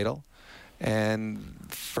division title. And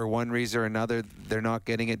for one reason or another, they're not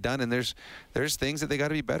getting it done. And there's things that they got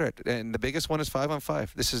to be better at. And the biggest one is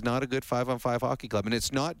 5-on-5. This is not a good 5-on-5 hockey club. And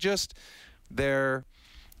it's not just their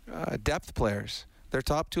depth players. Their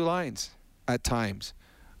top 2 lines at times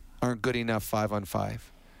aren't good enough 5-on-5.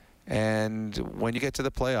 And when you get to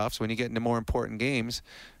the playoffs, when you get into more important games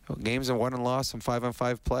are won and lost in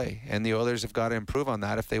 5-on-5 play. And the Oilers have got to improve on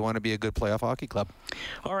that if they want to be a good playoff hockey club.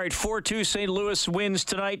 All right, 4-2 St. Louis wins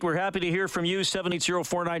tonight. We're happy to hear from you.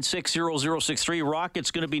 780-496-0063.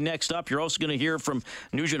 Rocket's going to be next up. You're also going to hear from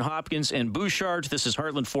Nugent Hopkins and Bouchard. This is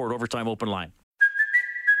Heartland Ford Overtime Open Line.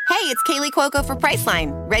 Hey, it's Kaylee Cuoco for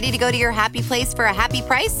Priceline. Ready to go to your happy place for a happy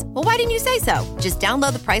price? Well, why didn't you say so? Just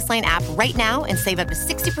download the Priceline app right now and save up to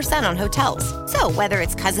 60% on hotels. So whether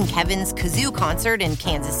it's Cousin Kevin's Kazoo Concert in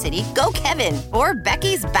Kansas City, go Kevin, or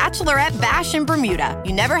Becky's Bachelorette Bash in Bermuda,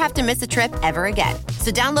 you never have to miss a trip ever again.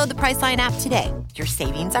 So download the Priceline app today. Your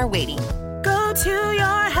savings are waiting. Go to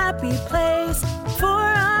your happy place for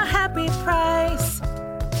a happy price.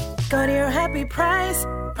 Go to your happy price,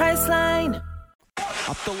 Priceline.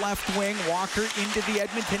 Up the left wing, Walker into the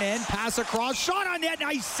Edmonton end, pass across, shot on net,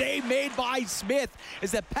 nice save made by Smith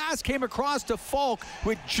as that pass came across to Falk, who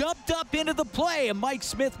had jumped up into the play, and Mike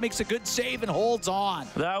Smith makes a good save and holds on.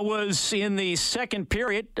 That was in the second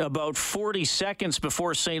period, about 40 seconds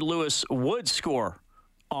before St. Louis would score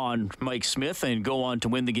on Mike Smith and go on to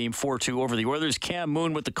win the game 4-2 over the Oilers. Cam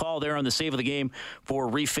Moon with the call there on the save of the game for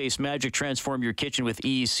Reface Magic. Transform your kitchen with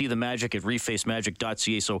ease. See the magic at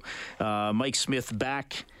refacemagic.ca. So Mike Smith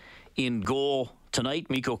back in goal tonight.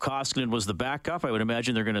 Mikko Koskinen was the backup. I would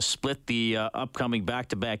imagine they're going to split the upcoming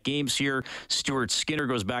back-to-back games here. Stuart Skinner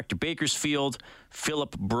goes back to Bakersfield.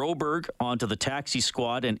 Philip Broberg onto the taxi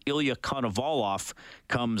squad, and Ilya Konovalov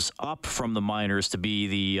comes up from the minors to be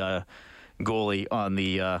the goalie on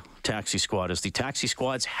the taxi squad, as the taxi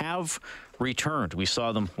squads have returned. We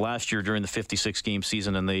saw them last year during the 56-game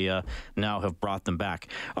season, and they now have brought them back.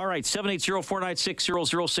 All right,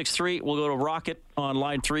 780-496-0063. We'll go to Rocket on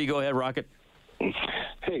line 3. Go ahead, Rocket.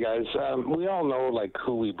 Hey, guys. We all know,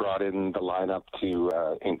 who we brought in the lineup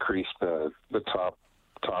to increase the top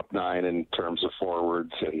 9 in terms of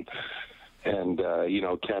forwards. And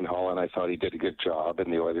Ken Holland, I thought he did a good job,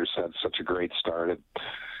 and the Oilers had such a great start at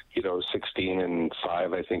 16-5,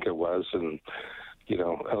 I think it was, and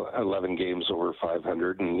 11 games over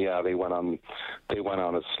 500, and they went on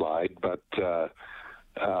a slide. But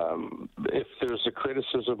if there's a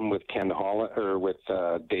criticism with Ken Holland or with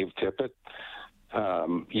Dave Tippett,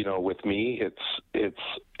 with me, it's,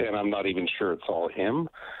 and I'm not even sure it's all him,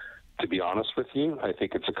 to be honest with you. I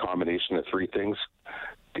think it's a combination of 3 things: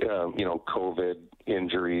 COVID,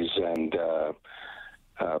 injuries, and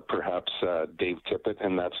perhaps Dave Tippett,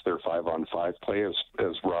 and that's their 5-on-5 play, as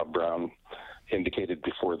Rob Brown indicated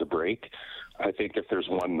before the break. I think if there's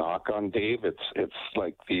one knock on Dave, it's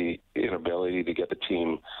like the inability to get the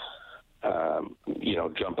team,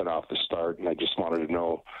 jumping off the start. And I just wanted to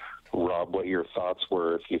know, Rob, what your thoughts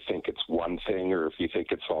were, if you think it's one thing or if you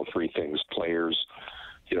think it's all 3 things: players,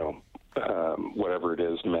 whatever it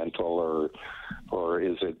is, mental, or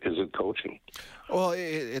is it coaching? Well,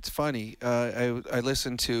 it's funny. I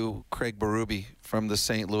listened to Craig Berube from the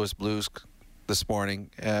St. Louis Blues this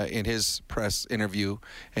morning in his press interview,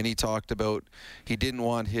 and he talked about he didn't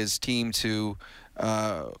want his team to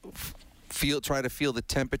try to feel the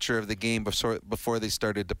temperature of the game before they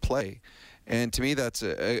started to play. And to me, that's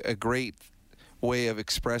a great way of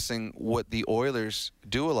expressing what the Oilers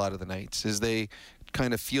do a lot of the nights, is they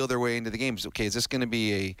kind of feel their way into the games. Okay, is this going to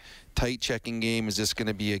be a tight checking game? Is this going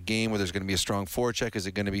to be a game where there's going to be a strong forecheck? Is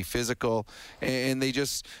it going to be physical? And they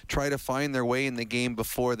just try to find their way in the game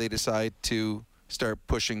before they decide to start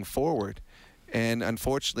pushing forward. And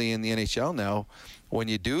unfortunately, in the NHL now, when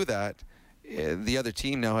you do that, the other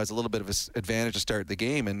team now has a little bit of an advantage to start the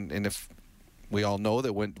game. And if we all know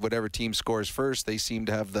that whatever team scores first, they seem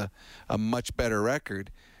to have a much better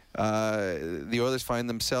record. The Oilers find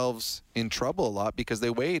themselves in trouble a lot because they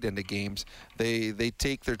wait into games. They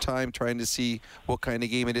take their time trying to see what kind of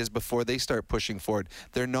game it is before they start pushing forward.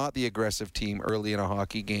 They're not the aggressive team early in a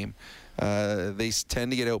hockey game. They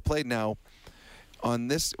tend to get outplayed. Now, on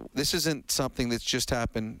this isn't something that's just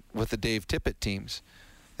happened with the Dave Tippett teams.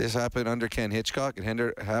 This happened under Ken Hitchcock.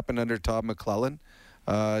 It happened under Todd McClellan,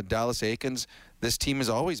 Dallas Aikens. This team has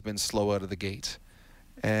always been slow out of the gates.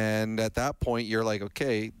 And at that point, you're like,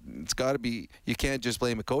 okay, it's got to be, you can't just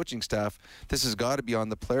blame a coaching staff. This has got to be on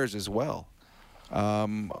the players as well.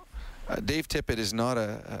 Dave Tippett is not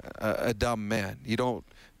a dumb man. You don't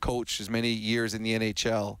coach as many years in the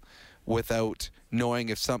NHL without knowing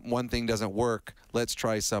if one thing doesn't work, let's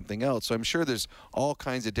try something else. So I'm sure there's all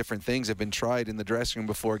kinds of different things have been tried in the dressing room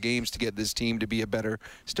before games to get this team to be a better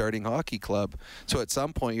starting hockey club. So at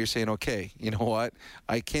some point you're saying, okay, you know what?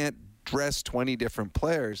 I can't dress 20 different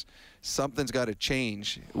players. Something's got to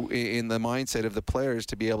change in the mindset of the players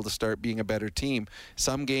to be able to start being a better team.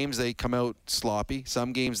 Some games they come out sloppy.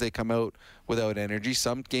 Some games they come out without energy.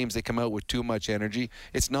 Some games they come out with too much energy.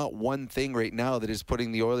 It's not one thing right now that is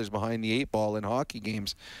putting the Oilers behind the 8 ball in hockey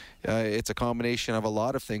games. It's a combination of a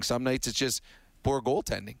lot of things. Some nights it's just poor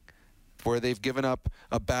goaltending, where they've given up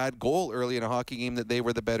a bad goal early in a hockey game that they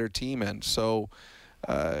were the better team in. So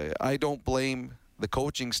I don't blame the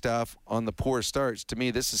coaching staff on the poor starts. To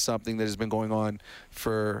me, this is something that has been going on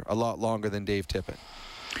for a lot longer than Dave Tippett.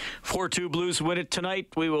 4-2 Blues win it tonight.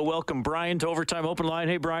 We will welcome Brian to Overtime Open Line.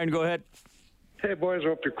 Hey, Brian, go ahead. Hey, boys,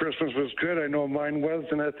 hope your Christmas was good. I know mine was,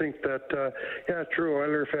 and I think that, true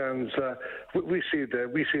Oiler fans, we see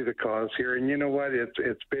the cause here. And you know what?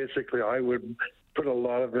 It's basically, I would put a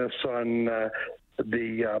lot of this on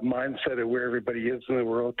the mindset of where everybody is in the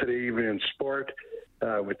world today, even in sport.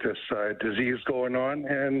 With this disease going on,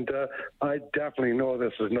 and I definitely know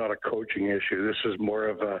this is not a coaching issue. This is more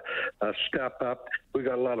of a step up. We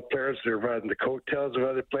got a lot of players that are riding the coattails of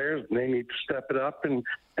other players, and they need to step it up and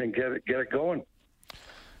get it going.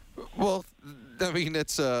 Well, I mean,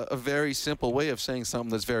 it's a very simple way of saying something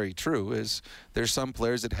that's very true. Is there's some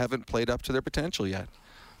players that haven't played up to their potential yet,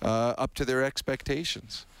 up to their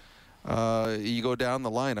expectations. You go down the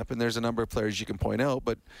lineup, and there's a number of players you can point out,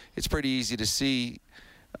 but it's pretty easy to see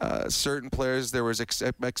certain players, there was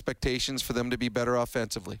expectations for them to be better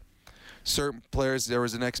offensively. Certain players, there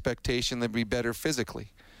was an expectation they'd be better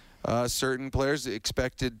physically. Certain players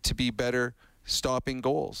expected to be better stopping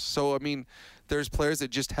goals. So, I mean, there's players that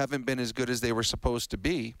just haven't been as good as they were supposed to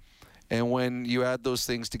be. And when you add those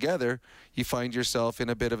things together, you find yourself in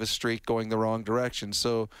a bit of a streak going the wrong direction.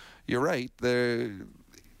 So, you're right.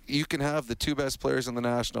 You can have the 2 best players in the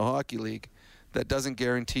National Hockey League. That doesn't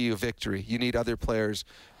guarantee you victory. You need other players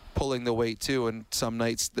pulling the weight too, and some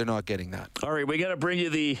nights they're not getting that. All right, we got to bring you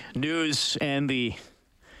the news and the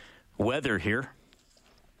weather here.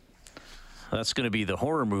 That's going to be the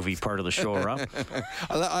horror movie part of the show, Rob.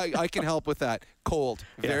 I can help with that. Cold.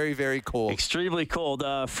 Very, very cold. Extremely cold.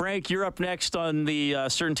 Frank, you're up next on the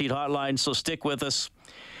Certainty Hotline, so stick with us.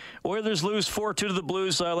 Oilers lose 4-2 to the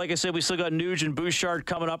Blues. Like I said, we still got Nuge and Bouchard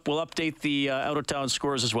coming up. We'll update the out-of-town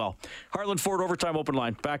scores as well. Heartland Ford Overtime Open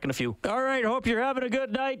Line. Back in a few. All right, hope you're having a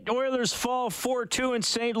good night. Oilers fall 4-2 in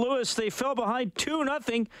St. Louis. They fell behind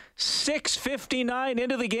 2-0, 6:59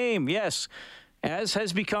 into the game. Yes, as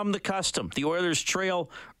has become the custom. The Oilers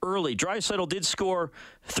trail early. Draisaitl did score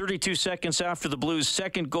 32 seconds after the Blues'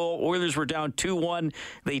 second goal. Oilers were down 2-1.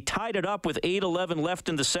 They tied it up with 8:11 left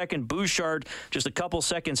in the second. Bouchard just a couple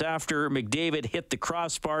seconds after McDavid hit the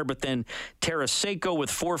crossbar, but then Tarasenko with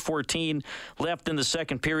 4:14 left in the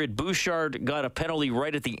second period. Bouchard got a penalty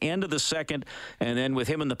right at the end of the second, and then with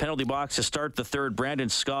him in the penalty box to start the third, Brandon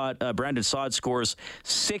Saad scores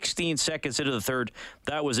 16 seconds into the third.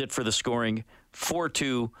 That was it for the scoring.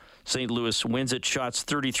 4-2, St. Louis wins it. Shots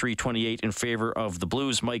 33-28 in favor of the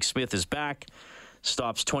Blues. Mike Smith is back.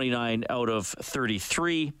 Stops 29 out of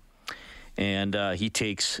 33. And he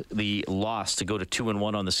takes the loss to go to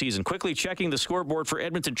 2-1 on the season. Quickly checking the scoreboard for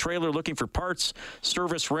Edmonton Trailer. Looking for parts,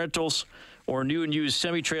 service, rentals, or new and used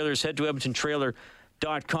semi-trailers. Head to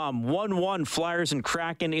EdmontonTrailer.com. 1-1 Flyers and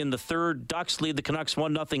Kraken in the third. Ducks lead the Canucks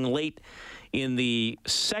 1-0 late in the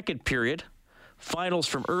second period. Finals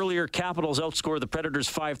from earlier. Capitals outscore the Predators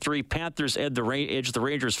 5-3. Panthers edge the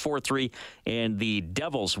Rangers 4-3. And the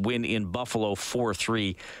Devils win in Buffalo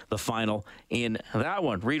 4-3, the final in that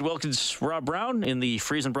one. Reed Wilkins, Rob Brown in the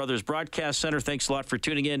Friesen Brothers Broadcast Center. Thanks a lot for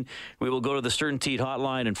tuning in. We will go to the CertainTeed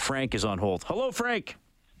hotline, and Frank is on hold. Hello, Frank.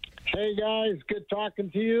 Hey, guys. Good talking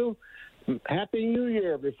to you. Happy New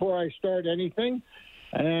Year before I start anything.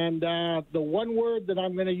 And the one word that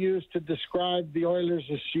I'm going to use to describe the Oilers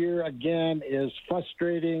this year again is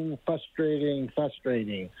frustrating, frustrating,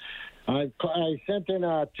 frustrating. I sent in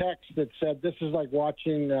a text that said this is like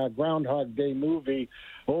watching a Groundhog Day movie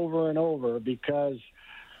over and over because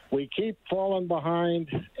we keep falling behind.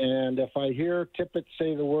 And if I hear Tippett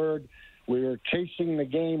say the word, we're chasing the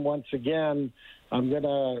game once again, I'm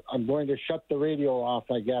going to shut the radio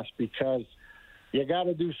off, I guess, because you got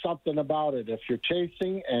to do something about it. If you're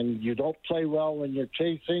chasing and you don't play well when you're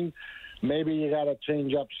chasing, maybe you got to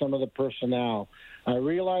change up some of the personnel. I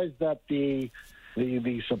realize that the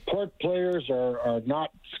support players are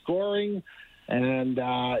not scoring, and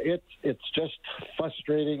it's just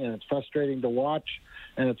frustrating, and it's frustrating to watch,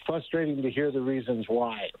 and it's frustrating to hear the reasons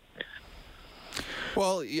why.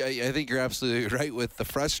 Well, I think you're absolutely right with the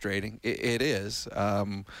frustrating. It is.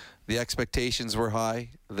 The expectations were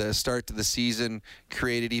high. The start to the season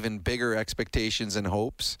created even bigger expectations and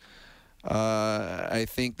hopes. I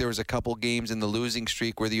think there was a couple games in the losing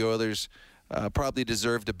streak where the Oilers probably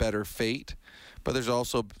deserved a better fate. But there's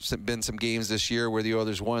also been some games this year where the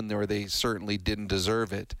Oilers won where they certainly didn't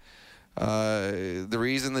deserve it. The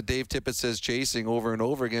reason that Dave Tippett says chasing over and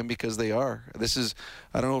over again, because they are. This is,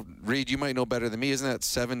 I don't know, Reed, you might know better than me. Isn't that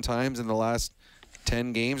 7 times in the last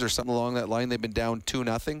 10 games or something along that line? They've been down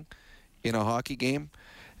 2-0 in a hockey game.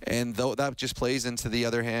 And though that just plays into the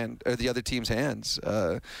other team's hands.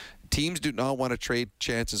 Teams do not want to trade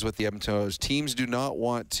chances with the Edmonton Oilers. Teams do not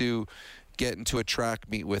want to get into a track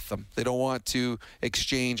meet with them. They don't want to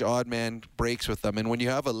exchange odd man breaks with them. And when you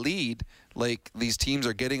have a lead, like these teams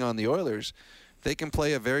are getting on the Oilers, they can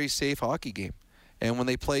play a very safe hockey game. And when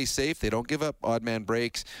they play safe, they don't give up odd man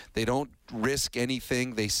breaks. They don't risk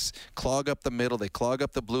anything. They clog up the middle. They clog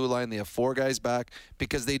up the blue line. They have 4 guys back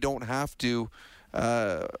because they don't have to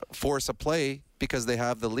force a play because they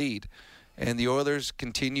have the lead. And the Oilers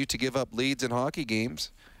continue to give up leads in hockey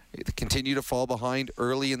games. They continue to fall behind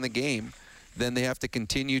early in the game. Then they have to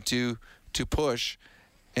continue to push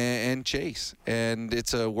and chase. And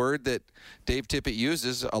it's a word that Dave Tippett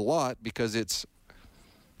uses a lot because it's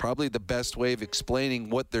probably the best way of explaining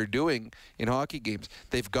what they're doing in hockey games.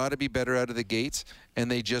 They've got to be better out of the gates,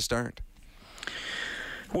 and they just aren't.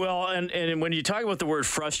 Well, and when you talk about the word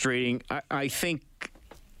frustrating, I think,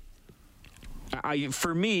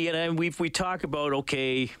 for me, and we talk about,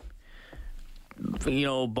 okay, you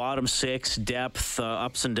know, bottom 6, depth,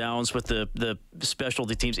 ups and downs with the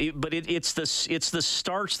specialty teams, but it's the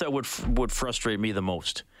starts that would frustrate me the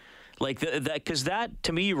most, like that, because that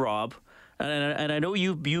to me, Rob. And I know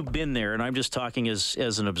you've been there, and I'm just talking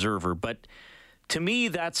as an observer, but to me,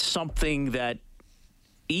 that's something that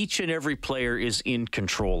each and every player is in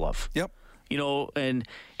control of. Yep. You know, and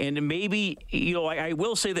maybe, you know, I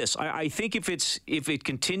will say this. I think if it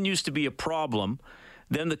continues to be a problem,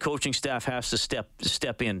 then the coaching staff has to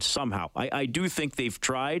step in somehow. I do think they've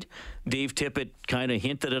tried. Dave Tippett kind of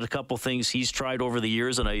hinted at a couple things he's tried over the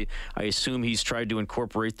years, and I assume he's tried to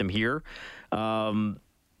incorporate them here.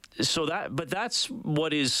 But that's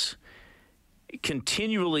what is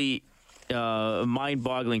continually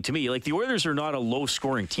mind-boggling to me. Like, the Oilers are not a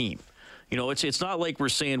low-scoring team. You know, it's not like we're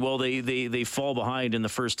saying, well, they fall behind in the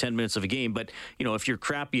first 10 minutes of a game. But, you know, if you're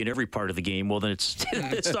crappy in every part of the game, well, then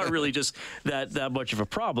it's not really just that much of a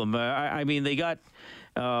problem. I mean, they got,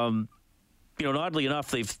 you know, and oddly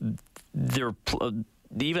enough, they're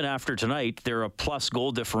even after tonight, they're a plus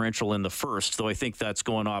goal differential in the first, though I think that's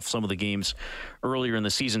going off some of the games earlier in the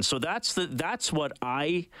season. So that's what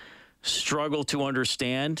I struggle to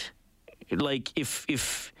understand. Like,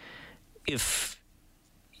 if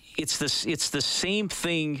it's the same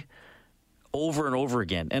thing over and over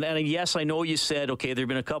again. And yes, I know you said, okay, there have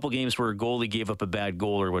been a couple games where a goalie gave up a bad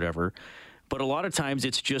goal or whatever, but a lot of times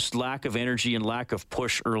it's just lack of energy and lack of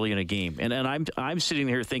push early in a game. And I'm sitting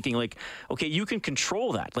here thinking, like, okay, you can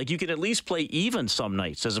control that. Like, you can at least play even some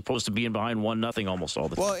nights as opposed to being behind 1-0 almost all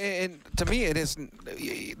the time. Well, and to me, it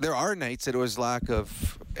isn't. There are nights that it was lack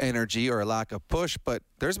of energy or a lack of push, but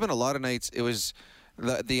there's been a lot of nights it was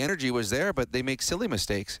the energy was there, but they make silly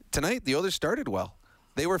mistakes. Tonight, the Oilers started well.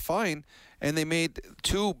 They were fine, and they made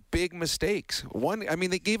 2 big mistakes. One, I mean,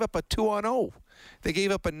 they gave up a 2-on-0. They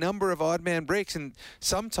gave up a number of odd man breaks, and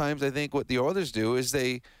sometimes I think what the Oilers do is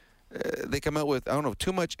they they come out with, I don't know,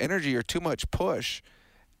 too much energy or too much push,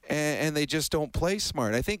 and they just don't play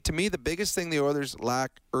smart. I think, to me, the biggest thing the Oilers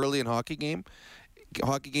lack early in hockey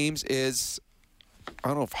games is, I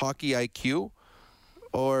don't know if hockey IQ,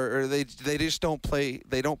 or they just don't play.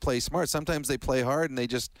 They don't play smart. Sometimes they play hard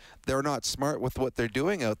and they're not smart with what they're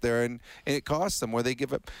doing out there, and it costs them where they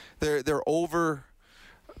give up. They're over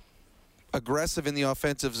aggressive in the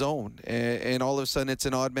offensive zone, and all of a sudden it's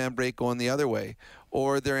an odd man break going the other way,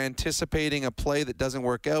 or they're anticipating a play that doesn't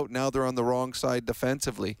work out. Now they're on the wrong side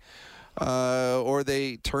defensively, or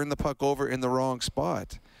they turn the puck over in the wrong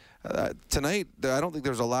spot. Tonight, I don't think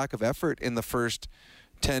there was a lack of effort in the first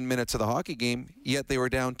 10 minutes of the hockey game, yet they were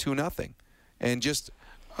down 2-0. And just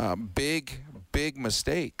big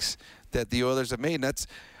mistakes that the Oilers have made. And that's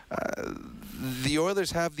the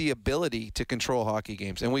Oilers have the ability to control hockey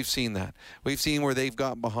games, and we've seen that. We've seen where they've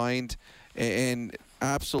gotten behind and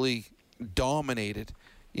absolutely dominated,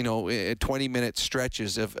 20-minute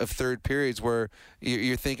stretches of third periods where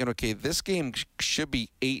you're thinking, okay, this game should be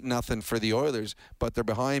 8-0 for the Oilers, but they're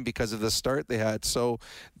behind because of the start they had. So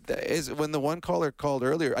when the one caller called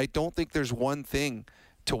earlier, I don't think there's one thing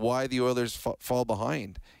to why the Oilers fall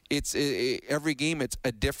behind. It's every game, it's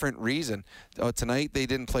a different reason. Tonight they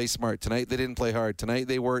didn't play smart. Tonight they didn't play hard. Tonight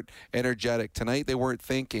they weren't energetic. Tonight they weren't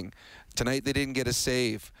thinking. Tonight they didn't get a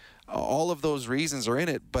save. All of those reasons are in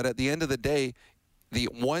it, but at the end of the day, the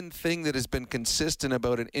one thing that has been consistent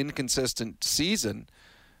about an inconsistent season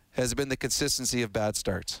has been the consistency of bad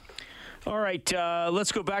starts. All right,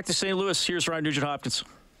 let's go back to St. Louis. Here's Ryan Nugent-Hopkins.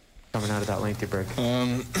 Coming out of that lengthy break.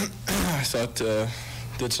 I thought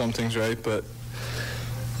did some things right, but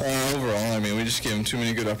overall, we just gave them too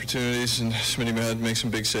many good opportunities, and Smitty had to make some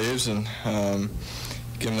big saves, and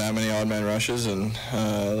give them that many odd man rushes, and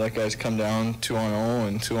let guys come down 2-on-0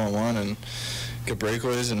 and 2-on-1 and get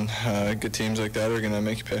breakaways, and good teams like that are going to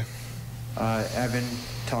make you pay. Evan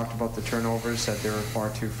talked about the turnovers, said they were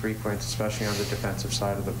far too frequent, especially on the defensive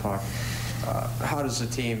side of the puck. How does the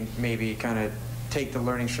team maybe kind of take the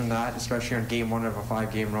learnings from that, especially on game one of a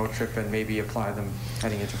 5-game road trip, and maybe apply them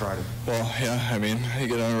heading into Friday? Well, yeah, you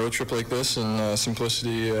get on a road trip like this, and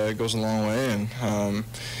simplicity goes a long way, and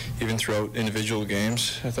even throughout individual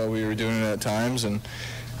games, I thought we were doing it at times, and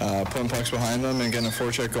putting pucks behind them and getting a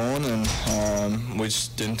forecheck going, and we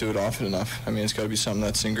just didn't do it often enough. It's got to be something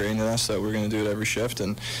that's ingrained in us, that we're going to do it every shift,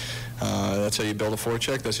 and that's how you build a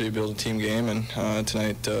forecheck, that's how you build a team game, and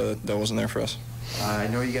tonight that wasn't there for us. I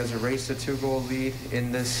know you guys erased a 2-goal lead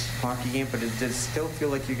in this hockey game, but it did still feel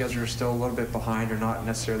like you guys were still a little bit behind or not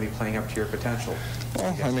necessarily playing up to your potential.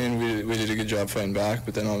 Well, we did a good job fighting back,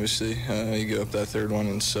 but then obviously you give up that third one,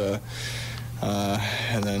 and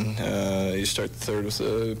then you start the third with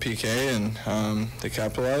the PK, and they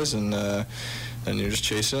capitalize, and then you're just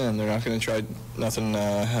chasing, and they're not going to try nothing.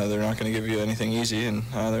 They're not going to give you anything easy, and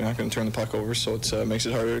they're not going to turn the puck over, so it makes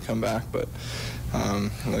it harder to come back. But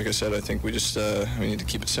like I said, I think we just we need to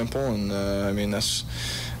keep it simple, and that's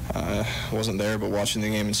wasn't there, but watching the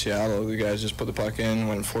game in Seattle, the guys just put the puck in,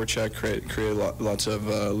 went forecheck, created lots of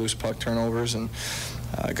loose puck turnovers, and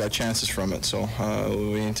got chances from it. So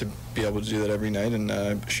we need to be able to do that every night, and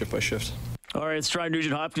shift by shift. All right, it's Ryan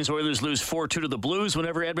Nugent-Hopkins. Oilers lose 4-2 to the Blues.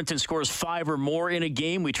 Whenever Edmonton scores 5 or more in a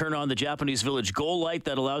game, we turn on the Japanese Village goal light.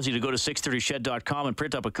 That allows you to go to 630shed.com and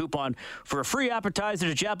print up a coupon for a free appetizer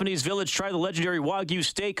to Japanese Village. Try the legendary Wagyu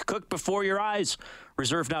steak cooked before your eyes.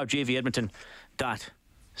 Reserve now,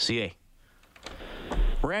 jvedmonton.ca.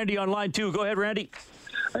 Randy on line 2. Go ahead, Randy.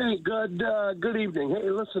 Hey, good evening. Hey,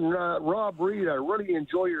 listen, Rob Reed, I really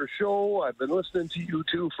enjoy your show. I've been listening to you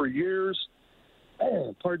two for years.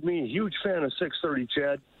 Pardon me, huge fan of 630,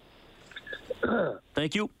 Chad.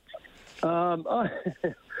 Thank you. I'm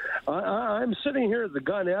sitting here at the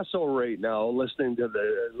Gun Esso right now, listening to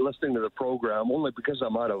the program only because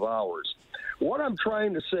I'm out of hours. What I'm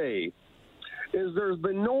trying to say is there's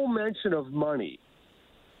been no mention of money.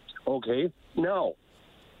 Okay, now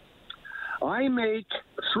I make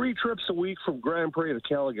 3 trips a week from Grand Prairie to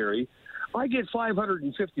Calgary. I get $550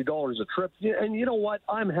 a trip, and you know what?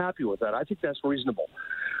 I'm happy with that. I think that's reasonable.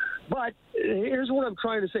 But here's what I'm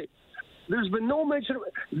trying to say. There's been no mention of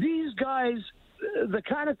these guys, the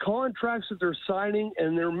kind of contracts that they're signing,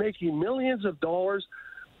 and they're making millions of dollars.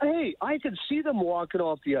 Hey, I could see them walking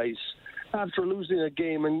off the ice after losing a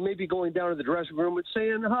game and maybe going down to the dressing room and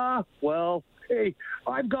saying, well, hey,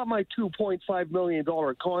 I've got my $2.5 million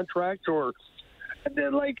contract, or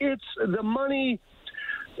like it's the money.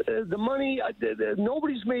 The money,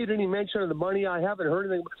 nobody's made any mention of the money. I haven't heard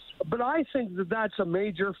anything, but I think that that's a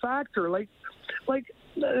major factor. Like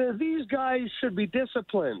these guys should be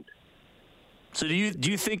disciplined. So do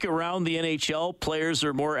you think around the NHL players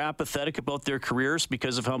are more apathetic about their careers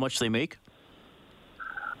because of how much they make?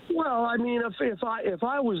 Well, I mean, if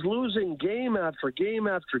I was losing game after game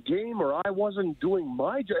after game, or I wasn't doing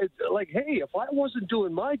my job, like, hey, if I wasn't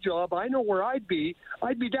doing my job, I know where I'd be.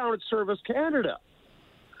 I'd be down at Service Canada,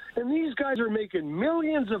 and these guys are making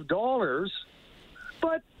millions of dollars,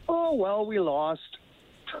 but oh well, we lost,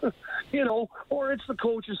 you know, or it's the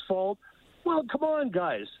coach's fault. Well, come on,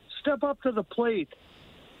 guys, step up to the plate.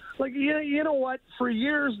 Like, you know what? For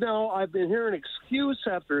years now, I've been hearing excuse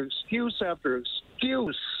after excuse after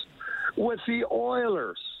excuse with the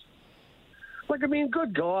Oilers. Like, I mean,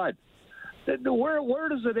 good God. Where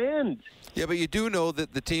does it end? Yeah, but you do know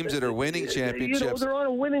that the teams that are winning championships... You know, they're on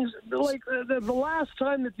a winning... Like, the last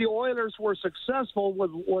time that the Oilers were successful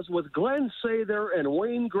was with Glenn Sather and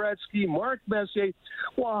Wayne Gretzky, Mark Messier.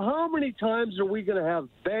 Well, how many times are we going to have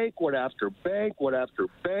banquet after banquet after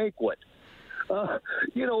banquet?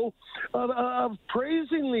 You know, of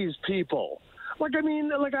praising these people. Like, I mean,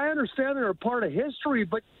 like, I understand they're a part of history,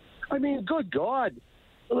 but, I mean, good God.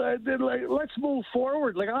 Like, let's move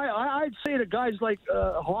forward. Like, I'd say to guys like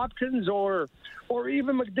Hopkins or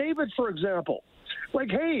even McDavid, for example, like,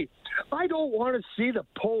 hey, I don't want to see the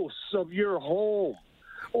posts of your home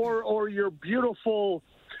or your beautiful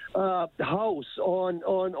house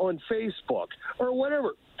on Facebook or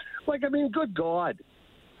whatever. Like, I mean, good God.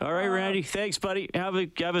 All right, Randy. Thanks, buddy. Have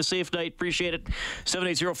a safe night. Appreciate it.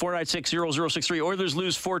 780-496-0063. Oilers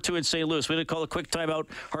lose 4-2 in St. Louis. We did call a quick timeout.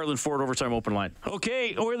 Heartland Ford overtime open line.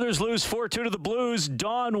 Okay, Oilers lose 4-2 to the Blues.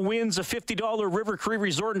 Don wins a $50 River Cree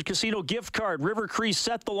Resort and Casino gift card. River Cree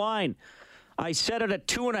set the line. I set it at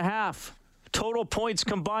 2.5. Total points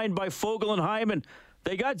combined by Fogle and Hyman.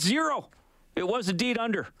 They got 0. It was indeed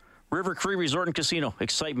under. River Cree Resort and Casino.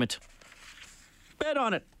 Excitement. Bet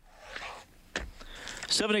on it.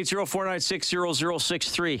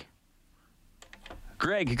 780-496-0063.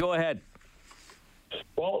 Greg, go ahead.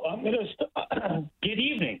 Well, I'm going to good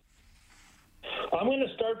evening. I'm going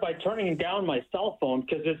to start by turning down my cell phone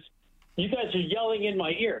because you guys are yelling in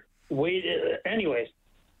my ear. Wait, anyways,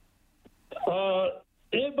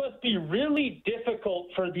 it must be really difficult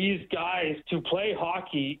for these guys to play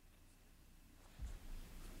hockey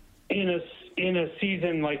in a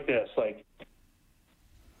season like this. Like,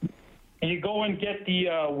 you go and get the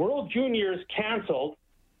World Juniors canceled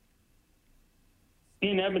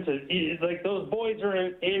in Edmonton. Like, those boys are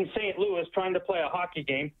in St. Louis trying to play a hockey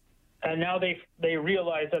game, and now they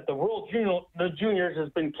realize that the Juniors has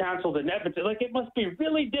been canceled in Edmonton. Like, it must be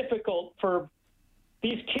really difficult for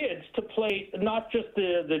these kids to play not just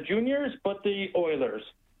the Juniors, but the Oilers,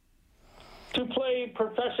 to play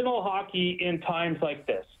professional hockey in times like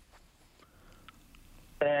this.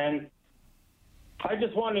 And I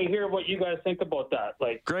just want to hear what you guys think about that.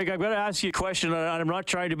 Like, Greg, I've got to ask you a question, and I'm not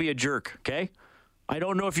trying to be a jerk, okay? I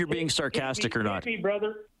don't know if you're being sarcastic or not. Me,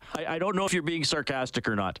 brother. I don't know if you're being sarcastic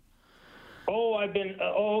or not. Oh, I've been.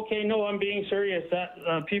 Okay. No, I'm being serious. That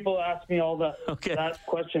people ask me that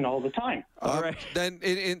question all the time. All right. Then,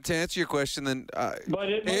 to answer your question, then. But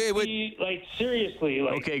it must be like seriously.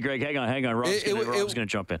 Like, okay, Greg, hang on. Rob's going to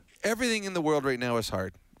jump in. Everything in the world right now is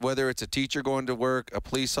hard. Whether it's a teacher going to work, a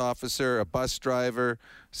police officer, a bus driver,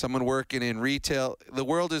 someone working in retail, the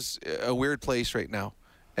world is a weird place right now,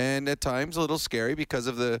 and at times a little scary because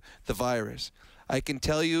of the virus. I can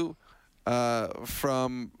tell you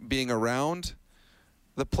from being around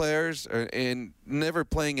the players and never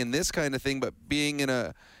playing in this kind of thing, but being in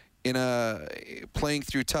a playing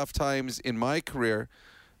through tough times in my career,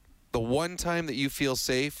 the one time that you feel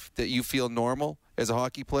safe, that you feel normal as a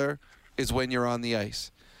hockey player, is when you're on the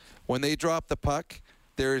ice. When they drop the puck,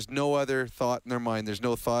 there is no other thought in their mind. There's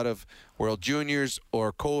no thought of World Juniors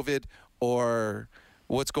or COVID or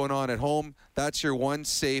what's going on at home. That's your one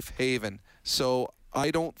safe haven. So I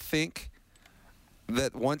don't think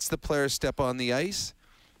that once the players step on the ice,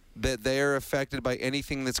 that they are affected by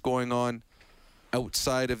anything that's going on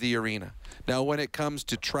outside of the arena. Now, when it comes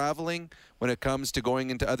to traveling, when it comes to going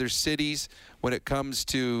into other cities, when it comes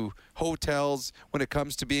to hotels, when it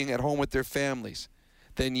comes to being at home with their families,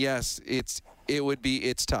 then yes, it's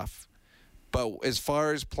tough. But as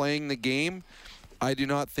far as playing the game, I do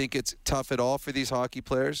not think it's tough at all for these hockey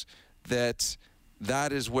players. That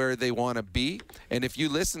is where they want to be. And if you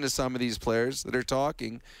listen to some of these players that are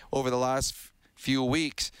talking over the last few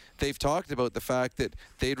weeks, they've talked about the fact that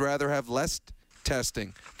they'd rather have less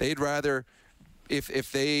testing. They'd rather,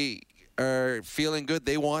 if they are feeling good,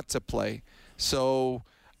 they want to play. So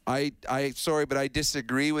sorry, but I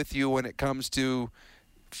disagree with you when it comes to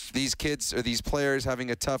these kids or these players having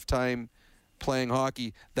a tough time playing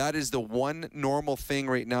hockey. That is the one normal thing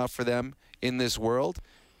right now for them in this world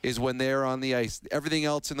is when they're on the ice. Everything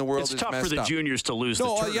else in the world is messed up. It's tough for the juniors to lose the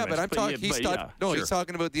tournament. Yeah, but I'm talking. He's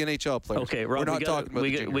talking about the NHL players. Okay, Rob, we're not talking about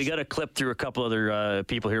the juniors. We got to clip through a couple other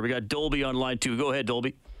people here. We got Dolby on line 2. Go ahead,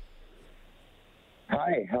 Dolby.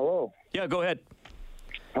 Hi, hello. Yeah, go ahead.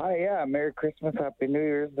 Hi, yeah. Merry Christmas, Happy New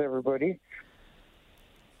Year's, everybody.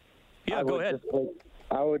 Yeah, go ahead.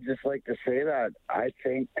 I would just like to say that I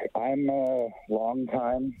think I'm a long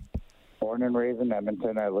time born and raised in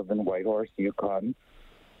Edmonton. I live in Whitehorse, Yukon,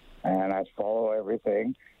 and I follow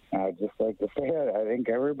everything. And I'd just like to say that I think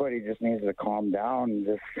everybody just needs to calm down and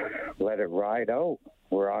just let it ride out.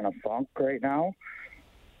 We're on a funk right now,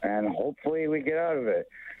 and hopefully we get out of it.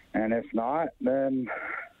 And if not, then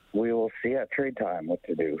we will see at trade time what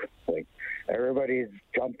to do. Like, everybody's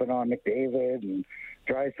jumping on McDavid and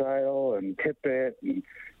Draisaitl and Tippett, and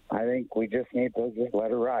I think we just need to just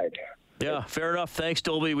let it ride. Yeah, fair enough. Thanks,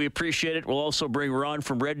 Dolby. We appreciate it. We'll also bring Ron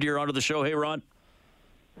from Red Deer onto the show. Hey, Ron.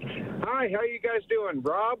 Hi, how you guys doing?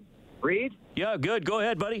 Rob? Reed? Yeah, good. Go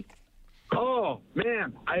ahead, buddy. Oh,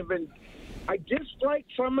 man, I just like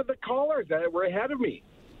some of the callers that were ahead of me.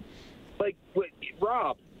 Like,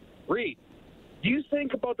 Rob, Reed, do you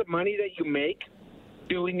think about the money that you make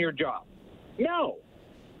doing your job? No.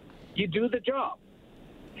 You do the job.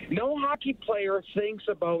 No hockey player thinks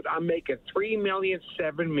about, I'm making $3 million,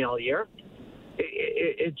 $7 million.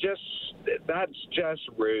 That's just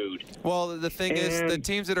rude. Well, the thing is, the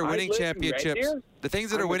teams that are winning championships,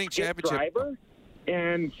 driver,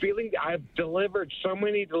 and I've delivered so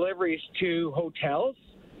many deliveries to hotels,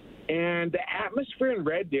 and the atmosphere in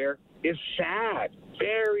Red Deer is sad,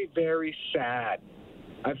 very, very sad.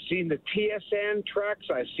 I've seen the TSN trucks,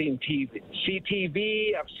 I've seen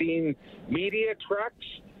CTV, I've seen media trucks,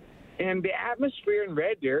 and the atmosphere in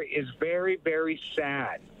Red Deer is very, very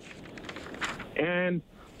sad. And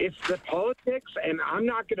it's the politics, and I'm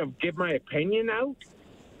not going to give my opinion out,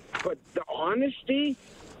 but the honesty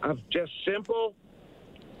of just simple,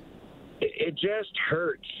 it just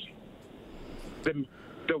hurts. The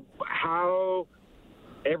how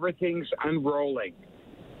everything's unrolling.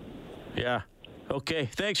 Yeah. Okay.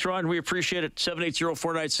 Thanks, Ron. We appreciate it.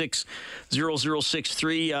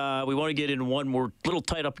 780-496-0063. We want to get in one more. Little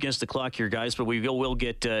tight up against the clock here, guys, but we will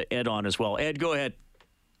get Ed on as well. Ed, go ahead.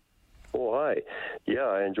 Oh, hi. Yeah,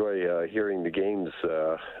 I enjoy hearing the games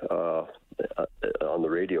on the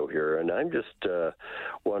radio here, and I'm just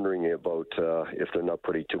wondering about if they're not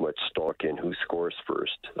putting too much stock in who scores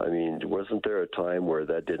first. I mean, wasn't there a time where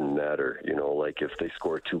that didn't matter? You know, like if they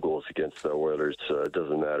score 2 goals against the Oilers, it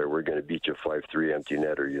doesn't matter. We're going to beat you 5-3 empty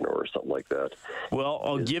netter, or something like that. Well,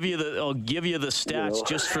 I'll give you the stats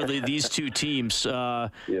just for these two teams.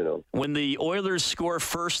 When the Oilers score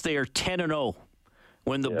first, they are 10-0.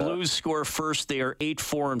 When the Blues score first, they are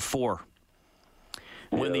 8-4-4.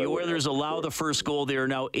 When the Oilers allow the first goal, they are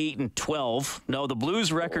now 8-12. Now, the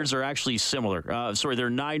Blues records are actually similar. They're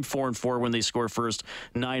 9-4-4 when they score first,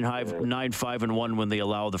 9-5-1 when they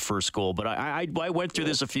allow the first goal. But I went through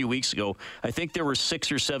this a few weeks ago. I think there were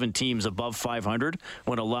 6 or 7 teams above 500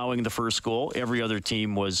 when allowing the first goal. Every other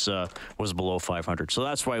team was below 500. So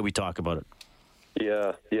that's why we talk about it.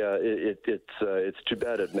 Yeah. It's too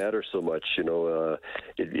bad it matters so much.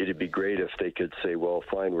 It'd be great if they could say, "Well,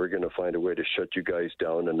 fine, we're going to find a way to shut you guys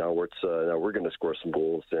down, and now we're going to score some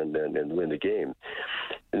goals and win the game."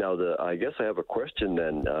 Now, I guess I have a question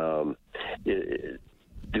then.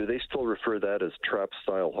 Do they still refer that as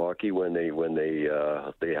trap-style hockey when they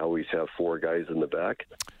always have 4 guys in the back?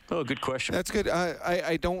 Oh, good question. That's good.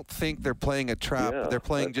 I don't think they're playing a trap. Yeah, they're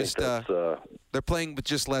playing they're playing with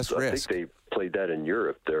just less risk. I think they played that in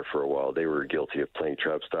Europe there for a while. They were guilty of playing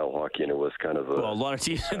trap-style hocky, and it was kind of a lot of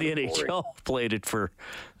teams in the NHL played it for a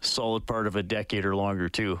solid part of a decade or longer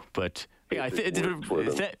too. But yeah,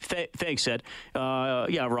 thanks, Ed.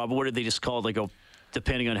 Rob, what did they just call it? Like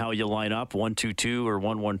depending on how you line up, 1-2-2 or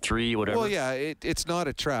 1-1-3, whatever. Well, yeah, it's not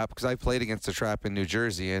a trap because I played against a trap in New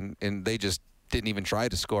Jersey, and they just didn't even try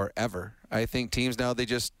to score ever. I think teams now, they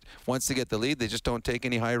just, once they get the lead, they just don't take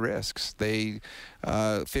any high risks. They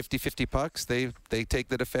 50-50 pucks, they take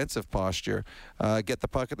the defensive posture. Get the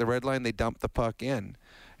puck at the red line, they dump the puck in.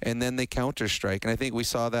 And then they counter-strike. And I think we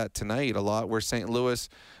saw that tonight a lot where St. Louis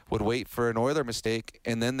would wait for an Oiler mistake,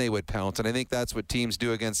 and then they would pounce. And I think that's what teams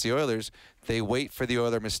do against the Oilers. They wait for the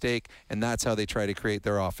Oiler mistake, and that's how they try to create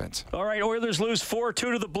their offense. All right, Oilers lose 4-2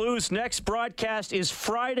 to the Blues. Next broadcast is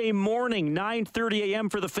Friday morning, 9:30 a.m.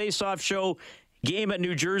 for the Face-Off Show. Game at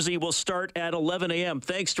New Jersey will start at 11 a.m.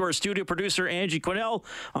 Thanks to our studio producer, Angie Quinnell.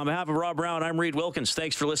 On behalf of Rob Brown, I'm Reed Wilkins.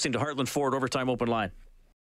 Thanks for listening to Heartland Ford Overtime Open Line.